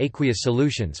ions from aqueous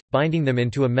solutions, binding them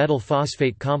into a metal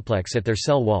phosphate complex at their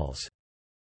cell walls.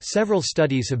 Several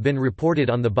studies have been reported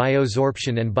on the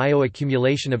biosorption and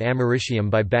bioaccumulation of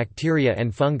americium by bacteria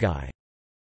and fungi.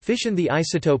 Fission: the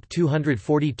isotope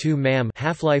 242 mam,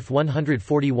 half-life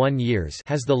 141 years,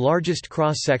 has the largest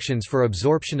cross-sections for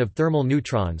absorption of thermal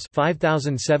neutrons,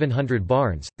 5700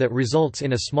 barns, that results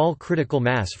in a small critical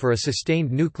mass for a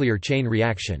sustained nuclear chain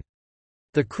reaction.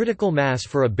 The critical mass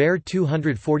for a bare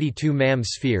 242 mam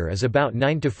sphere is about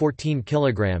 9 to 14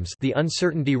 kilograms. The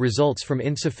uncertainty results from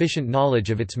insufficient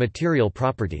knowledge of its material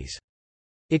properties.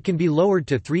 It can be lowered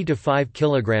to 3 to 5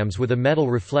 kilograms with a metal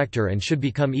reflector and should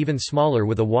become even smaller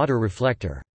with a water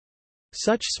reflector.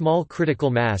 Such small critical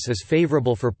mass is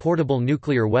favorable for portable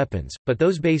nuclear weapons, but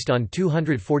those based on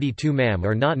 242 mam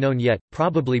are not known yet,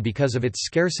 probably because of its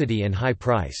scarcity and high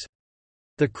price.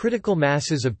 The critical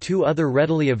masses of two other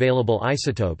readily available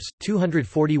isotopes,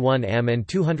 241 am and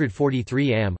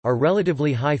 243 am, are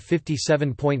relatively high: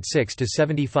 57.6 to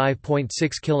 75.6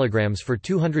 kg for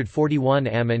 241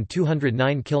 am and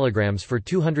 209 kg for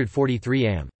 243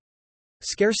 am.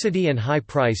 Scarcity and high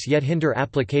price yet hinder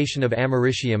application of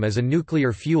americium as a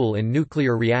nuclear fuel in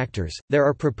nuclear reactors. There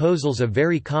are proposals of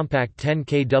very compact 10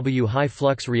 kW high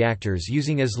flux reactors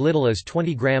using as little as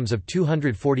 20 grams of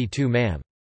 242 mam.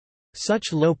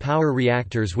 Such low-power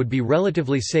reactors would be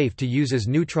relatively safe to use as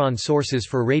neutron sources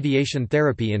for radiation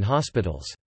therapy in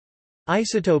hospitals.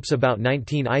 Isotopes: about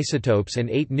 19 isotopes and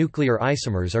 8 nuclear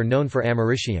isomers are known for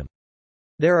americium.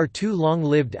 There are two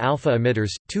long-lived alpha emitters,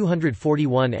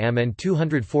 241 am and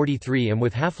 243 am,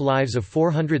 with half-lives of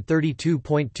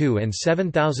 432.2 and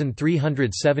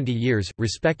 7,370 years,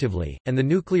 respectively, and the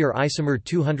nuclear isomer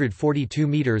 242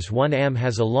 1 am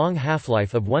has a long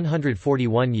half-life of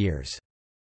 141 years.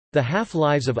 The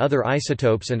half-lives of other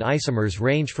isotopes and isomers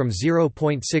range from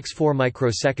 0.64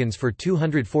 microseconds for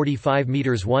 245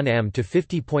 1 am to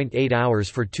 50.8 hours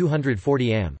for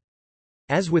 240 am.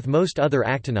 As with most other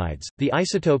actinides, the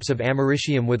isotopes of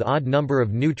americium with odd number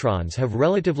of neutrons have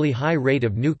relatively high rate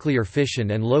of nuclear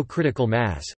fission and low critical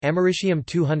mass.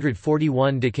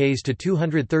 Americium-241 decays to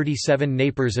 237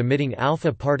 npers, emitting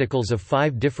alpha particles of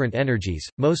 5 different energies,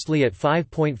 mostly at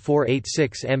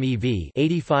 5.486 MeV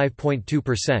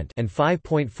 (85.2%) and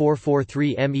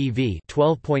 5.443 MeV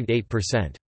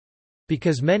 (12.8%).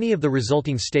 Because many of the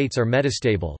resulting states are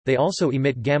metastable, they also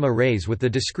emit gamma rays with the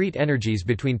discrete energies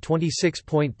between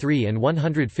 26.3 and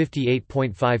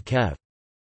 158.5 keV.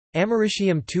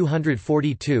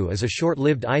 Americium-242 is a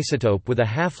short-lived isotope with a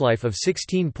half-life of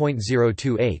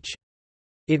 16.02 h.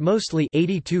 It mostly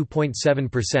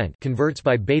 82.7% converts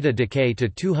by beta decay to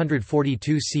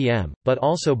 242 cm, but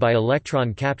also by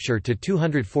electron capture to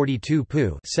 242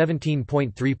 Pu,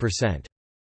 17.3%.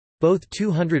 Both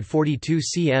 242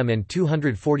 cm and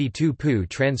 242 Pu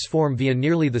transform via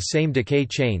nearly the same decay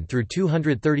chain through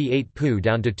 238 Pu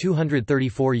down to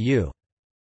 234 U.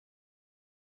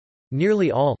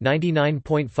 Nearly all,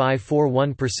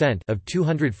 99.541% of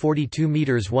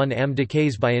 242 1 am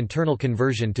decays by internal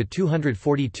conversion to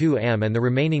 242 am, and the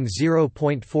remaining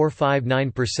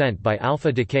 0.459% by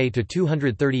alpha decay to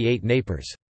 238 npers.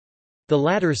 The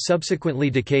latter subsequently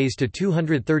decays to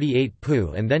 238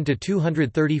 Pu and then to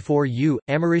 234 U.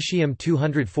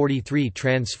 Americium-243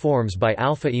 transforms by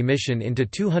alpha emission into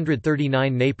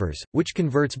 239 npers, which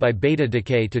converts by beta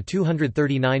decay to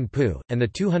 239 Pu, and the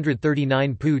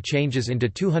 239 Pu changes into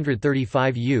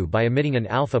 235 U by emitting an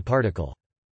alpha particle.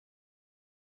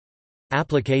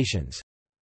 Applications.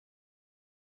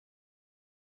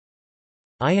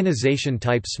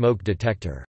 Ionization-type smoke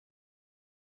detector.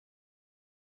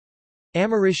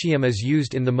 Americium is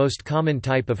used in the most common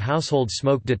type of household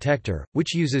smoke detector,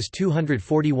 which uses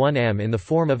 241 Am in the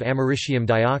form of americium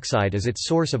dioxide as its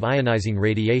source of ionizing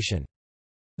radiation.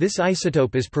 This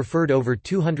isotope is preferred over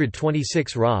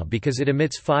 226 Ra because it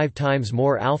emits 5 times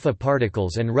more alpha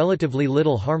particles and relatively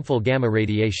little harmful gamma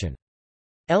radiation.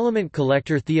 Element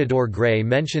collector Theodore Gray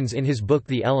mentions in his book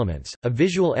The Elements, a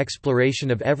visual exploration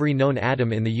of every known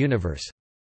atom in the universe.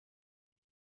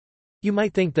 You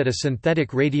might think that a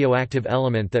synthetic radioactive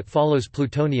element that follows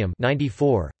plutonium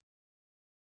 94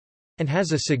 and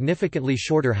has a significantly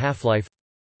shorter half-life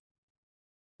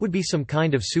would be some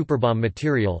kind of superbomb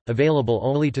material, available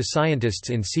only to scientists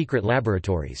in secret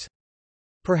laboratories.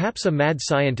 Perhaps a mad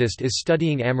scientist is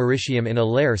studying americium in a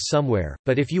lair somewhere,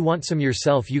 but if you want some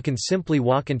yourself you can simply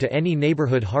walk into any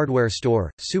neighborhood hardware store,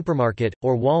 supermarket,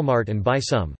 or Walmart and buy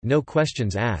some, no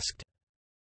questions asked.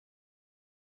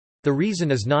 The reason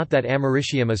is not that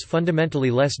americium is fundamentally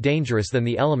less dangerous than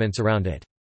the elements around it.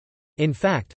 In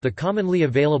fact, the commonly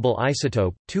available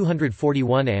isotope,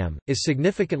 241 Am, is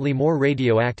significantly more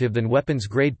radioactive than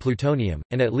weapons-grade plutonium,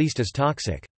 and at least as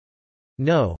toxic.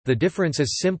 No, the difference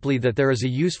is simply that there is a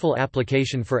useful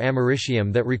application for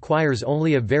americium that requires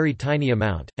only a very tiny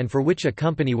amount, and for which a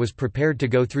company was prepared to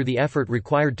go through the effort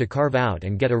required to carve out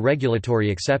and get a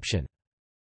regulatory exception.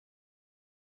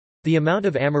 The amount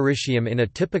of americium in a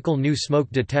typical new smoke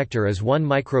detector is 1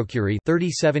 microcurie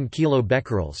 37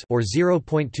 kilobecquerels or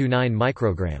 0.29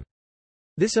 microgram.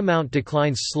 This amount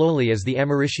declines slowly as the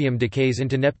americium decays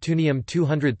into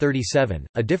neptunium-237,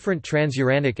 a different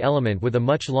transuranic element with a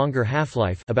much longer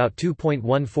half-life, about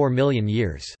 2.14 million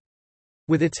years.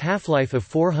 With its half-life of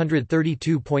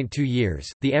 432.2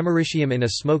 years, the americium in a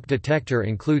smoke detector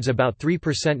includes about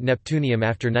 3% neptunium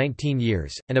after 19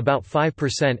 years, and about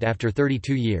 5% after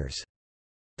 32 years.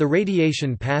 The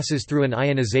radiation passes through an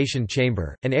ionization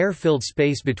chamber, an air-filled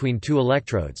space between 2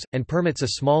 electrodes, and permits a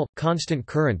small, constant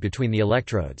current between the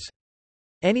electrodes.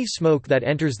 Any smoke that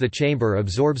enters the chamber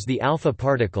absorbs the alpha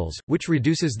particles, which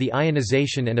reduces the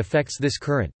ionization and affects this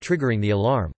current, triggering the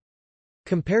alarm.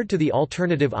 Compared to the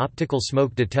alternative optical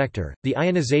smoke detector, the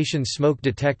ionization smoke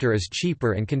detector is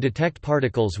cheaper and can detect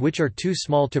particles which are too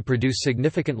small to produce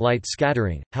significant light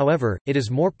scattering, however, it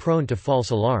is more prone to false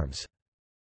alarms.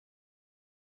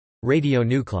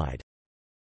 Radionuclide.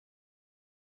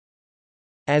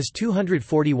 As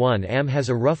 241 Am has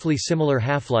a roughly similar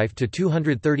half-life to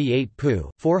 238 Pu,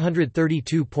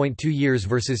 432.2 years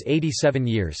versus 87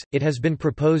 years, it has been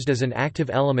proposed as an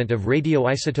active element of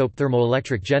radioisotope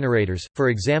thermoelectric generators, for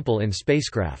example in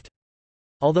spacecraft.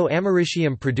 Although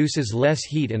americium produces less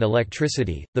heat and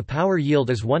electricity, the power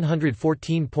yield is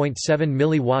 114.7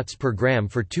 mW per gram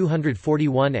for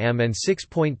 241 Am and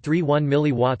 6.31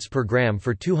 mW per gram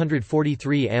for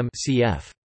 243 Am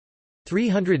cf.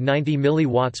 390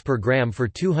 mW per gram for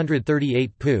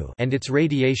 238 Pu, and its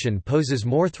radiation poses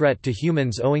more threat to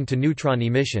humans owing to neutron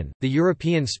emission. The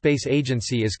European Space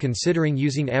Agency is considering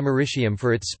using americium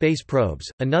for its space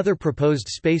probes. Another proposed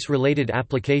space-related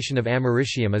application of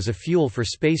americium is a fuel for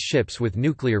spaceships with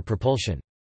nuclear propulsion.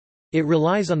 It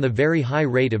relies on the very high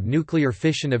rate of nuclear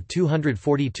fission of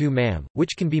 242 Mam,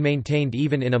 which can be maintained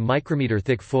even in a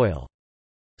micrometer-thick foil.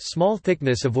 Small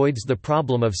thickness avoids the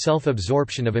problem of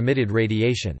self-absorption of emitted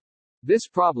radiation. This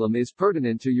problem is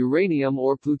pertinent to uranium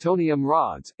or plutonium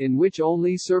rods, in which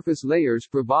only surface layers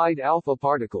provide alpha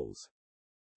particles.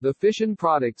 The fission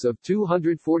products of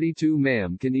 242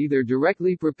 Mam can either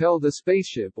directly propel the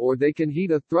spaceship or they can heat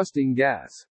a thrusting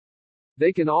gas.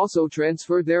 They can also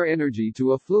transfer their energy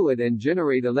to a fluid and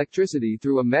generate electricity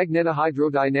through a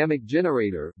magnetohydrodynamic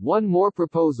generator. One more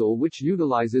proposal which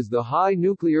utilizes the high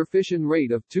nuclear fission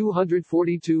rate of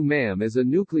 242 Mam is a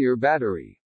nuclear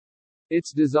battery.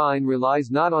 Its design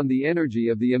relies not on the energy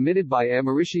of the emitted by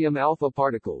americium alpha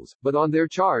particles, but on their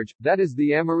charge, that is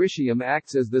the americium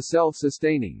acts as the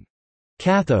self-sustaining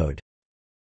cathode.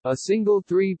 A single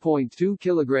 3.2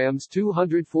 kg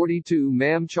 242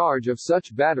 Mam charge of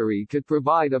such battery could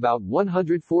provide about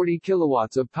 140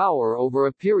 kilowatts of power over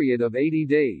a period of 80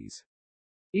 days.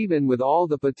 Even with all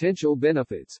the potential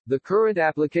benefits, the current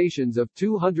applications of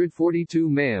 242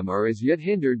 Mam are as yet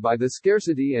hindered by the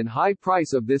scarcity and high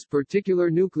price of this particular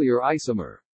nuclear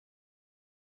isomer.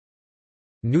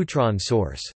 Neutron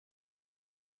source.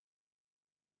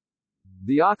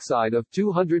 The oxide of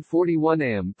 241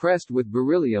 Am pressed with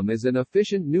beryllium is an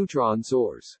efficient neutron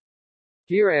source.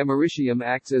 Here americium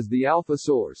acts as the alpha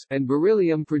source, and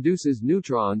beryllium produces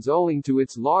neutrons owing to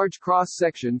its large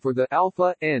cross-section for the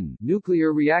alpha N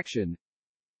nuclear reaction.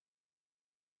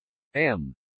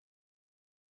 Am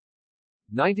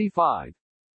 95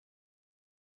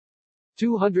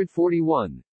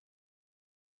 241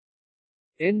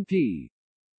 Np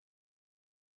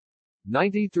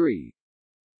 93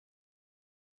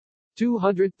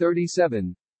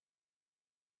 237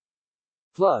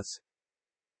 plus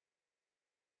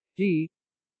He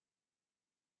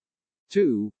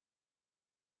 2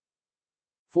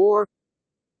 4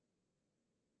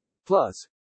 plus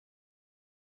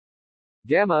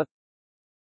gamma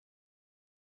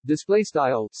display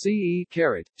style CE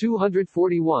caret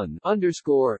 241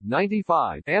 underscore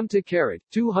 95 am to caret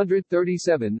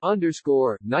 237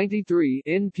 underscore 93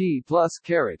 NP plus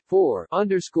caret 4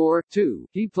 underscore 2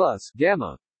 He plus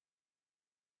gamma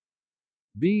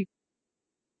B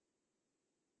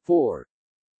 4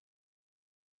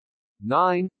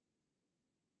 9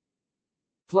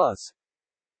 plus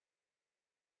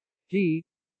He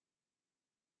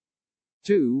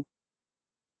 2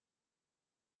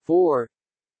 4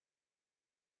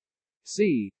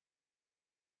 C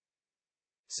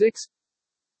 6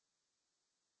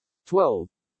 12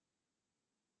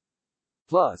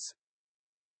 plus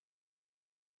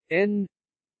N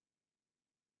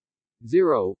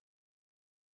 0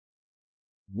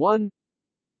 1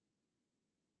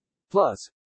 plus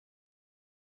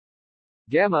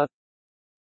gamma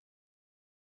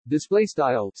display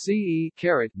style CE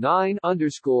caret 9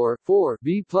 underscore 4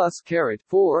 B plus caret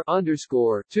 4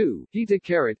 underscore 2 He to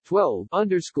caret 12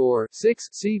 underscore 6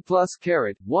 C plus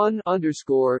caret 1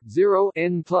 underscore 0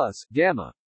 N plus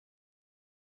gamma.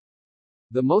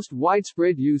 The most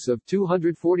widespread use of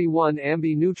 241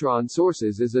 ambi neutron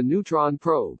sources is a neutron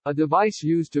probe, a device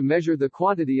used to measure the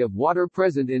quantity of water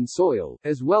present in soil,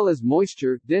 as well as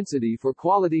moisture density for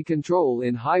quality control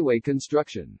in highway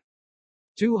construction.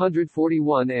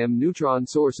 241 am neutron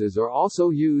sources are also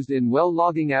used in well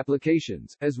logging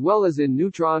applications, as well as in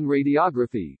neutron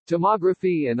radiography,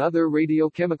 tomography and other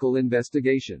radiochemical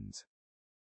investigations.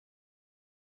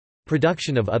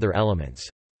 Production of other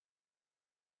elements.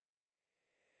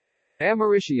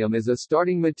 Americium is a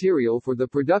starting material for the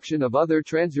production of other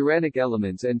transuranic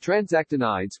elements and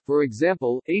transactinides. For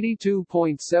example,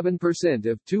 82.7%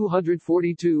 of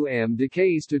 242 am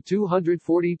decays to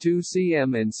 242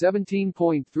 cm and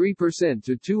 17.3%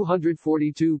 to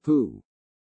 242 Pu.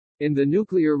 In the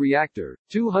nuclear reactor,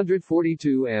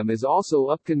 242 am is also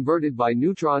upconverted by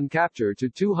neutron capture to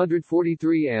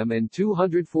 243 am and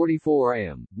 244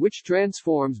 am, which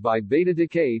transforms by beta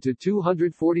decay to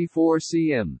 244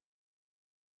 cm.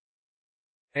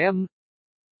 Am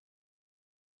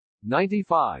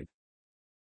 95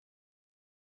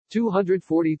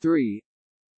 243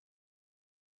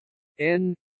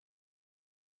 N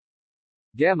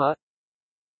gamma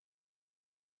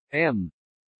Am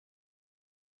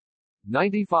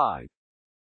 95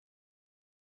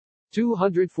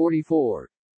 244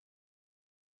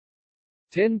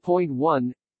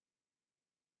 10.1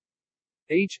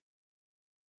 H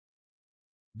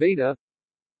beta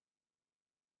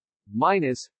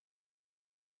minus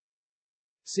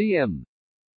cm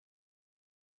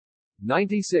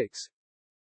 96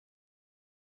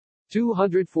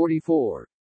 244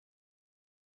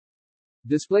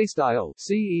 display style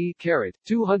CE caret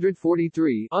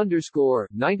 243 underscore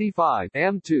 95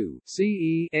 am2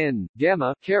 CE N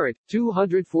gamma caret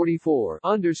 244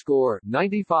 underscore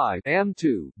 95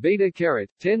 am2 beta caret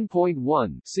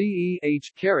 10.1 CE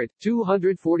H caret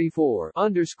 244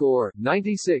 underscore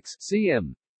 96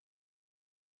 cm.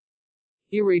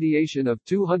 Irradiation of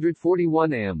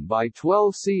 241 am by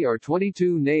 12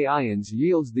 Cr22 Na ions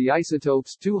yields the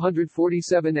isotopes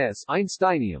 247S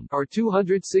Einsteinium or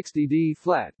 260D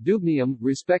flat dubnium,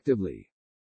 respectively.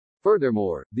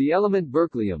 Furthermore, the element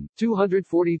berkelium,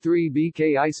 243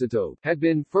 Bk isotope, had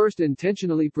been first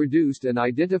intentionally produced and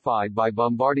identified by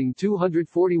bombarding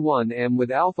 241 am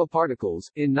with alpha particles,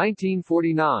 in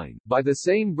 1949, by the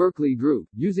same Berkeley group,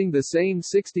 using the same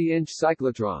 60-inch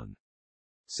cyclotron.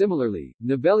 Similarly,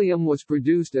 nobelium was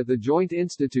produced at the Joint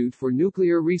Institute for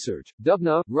Nuclear Research,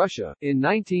 Dubna, Russia, in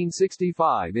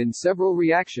 1965 in several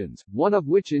reactions, one of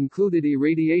which included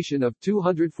irradiation of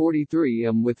 243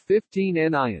 am with 15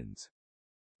 N ions.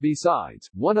 Besides,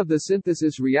 one of the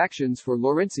synthesis reactions for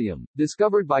lawrencium,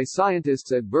 discovered by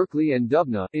scientists at Berkeley and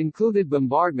Dubna, included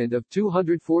bombardment of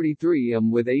 243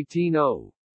 am with 18 O.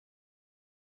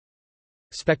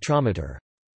 Spectrometer.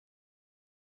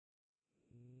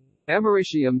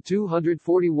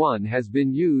 Americium-241 has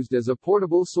been used as a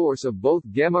portable source of both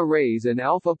gamma rays and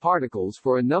alpha particles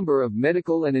for a number of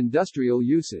medical and industrial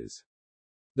uses.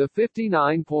 The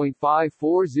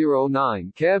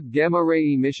 59.5409 keV gamma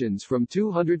ray emissions from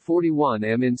 241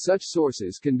 m in such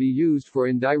sources can be used for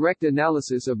indirect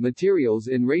analysis of materials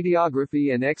in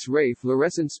radiography and X-ray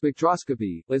fluorescence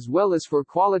spectroscopy, as well as for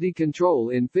quality control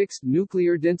in fixed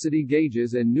nuclear density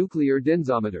gauges and nuclear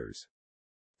densometers.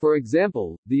 For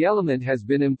example, the element has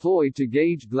been employed to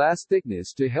gauge glass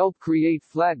thickness to help create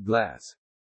flat glass.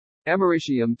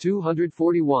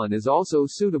 Americium-241 is also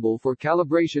suitable for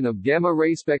calibration of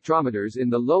gamma-ray spectrometers in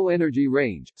the low-energy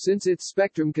range, since its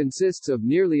spectrum consists of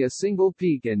nearly a single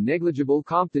peak and negligible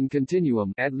Compton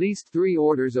continuum, at least 3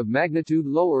 orders of magnitude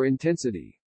lower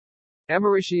intensity.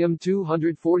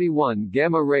 Americium-241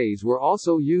 gamma rays were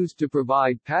also used to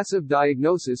provide passive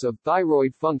diagnosis of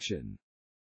thyroid function.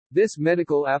 This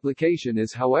medical application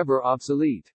is however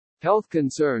obsolete. Health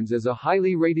concerns as a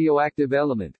highly radioactive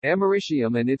element,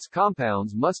 americium and its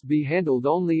compounds must be handled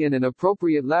only in an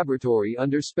appropriate laboratory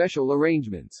under special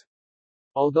arrangements.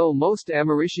 Although most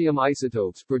americium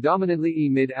isotopes predominantly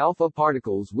emit alpha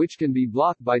particles which can be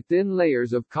blocked by thin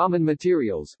layers of common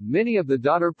materials, many of the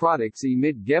daughter products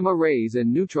emit gamma rays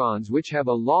and neutrons which have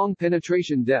a long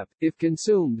penetration depth. If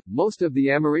consumed, most of the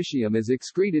americium is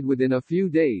excreted within a few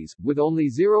days, with only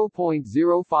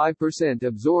 0.05%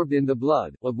 absorbed in the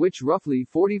blood, of which roughly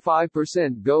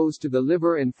 45% goes to the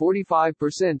liver and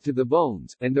 45% to the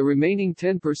bones, and the remaining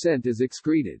 10% is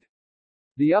excreted.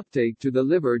 The uptake to the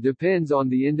liver depends on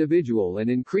the individual and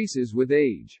increases with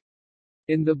age.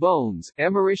 In the bones,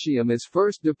 americium is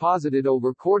first deposited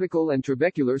over cortical and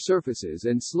trabecular surfaces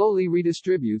and slowly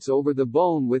redistributes over the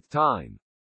bone with time.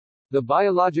 The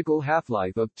biological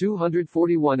half-life of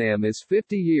 241 m is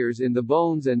 50 years in the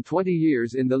bones and 20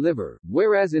 years in the liver,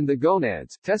 whereas in the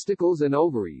gonads, testicles and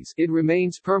ovaries, it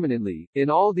remains permanently. In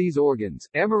all these organs,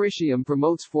 americium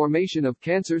promotes formation of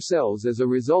cancer cells as a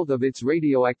result of its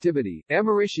radioactivity.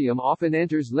 Americium often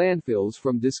enters landfills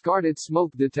from discarded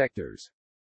smoke detectors.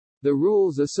 The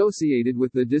rules associated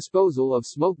with the disposal of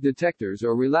smoke detectors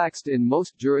are relaxed in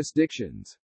most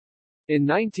jurisdictions. In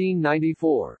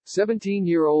 1994,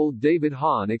 17-year-old David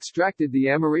Hahn extracted the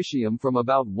americium from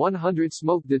about 100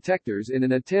 smoke detectors in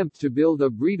an attempt to build a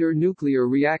breeder nuclear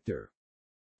reactor.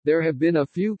 There have been a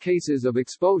few cases of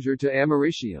exposure to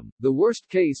americium, the worst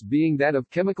case being that of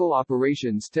chemical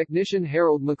operations technician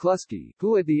Harold McCluskey,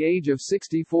 who at the age of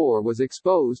 64 was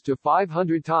exposed to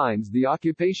 500 times the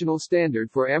occupational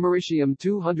standard for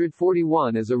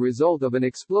americium-241 as a result of an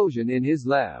explosion in his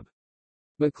lab.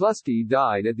 McCluskey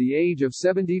died at the age of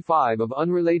 75 of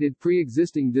unrelated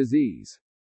pre-existing disease.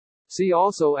 See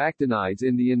also actinides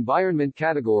in the environment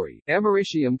category.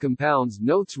 Americium compounds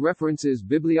notes references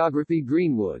bibliography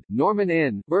Greenwood, Norman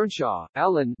N., Burnshaw,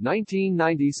 Allen,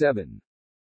 1997.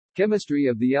 Chemistry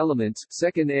of the Elements,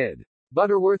 2nd ed.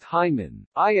 Butterworth Heinemann,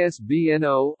 ISBN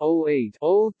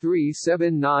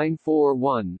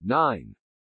 0-08-037941-9.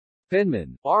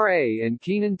 Penman, R.A. and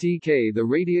Keenan T.K. The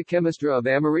Radiochemistry of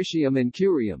Americium and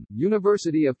Curium,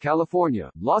 University of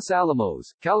California, Los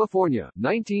Alamos, California,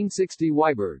 1960.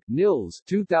 Weiberg, Nils,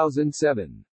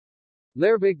 2007.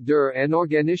 Lehrbuch der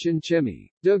Anorganischen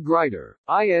Chemie. De Gruyter,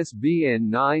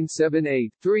 ISBN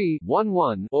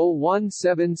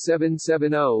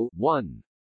 978-3-11-017770-1.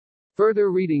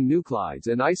 Further reading Nuclides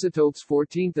and Isotopes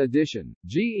 14th edition,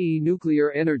 G.E.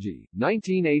 Nuclear Energy,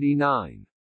 1989.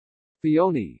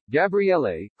 Fioni,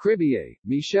 Gabriele, Cribier,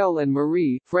 Michel and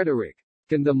Marie, Frederick.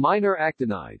 Can the minor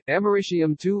actinide,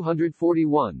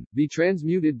 americium-241, be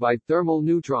transmuted by thermal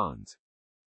neutrons?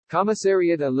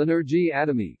 Commissariat à l'énergie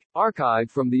atomique. Archived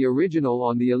from the original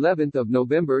on the 11th of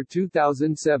November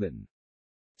 2007.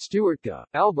 Stewartka,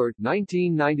 Albert,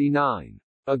 1999.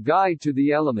 A Guide to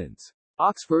the Elements.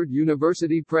 Oxford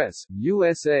University Press,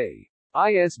 USA.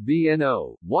 ISBN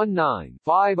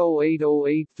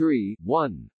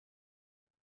 0-19-508083-1.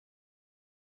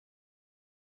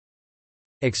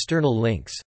 External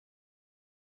links.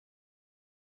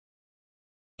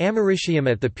 Americium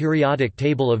at the periodic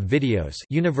table of videos,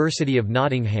 University of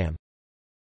Nottingham.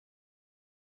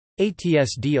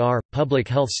 ATSDR Public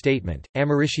Health Statement,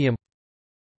 Americium.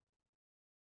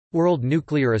 World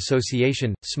Nuclear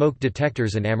Association, Smoke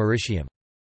Detectors and Americium.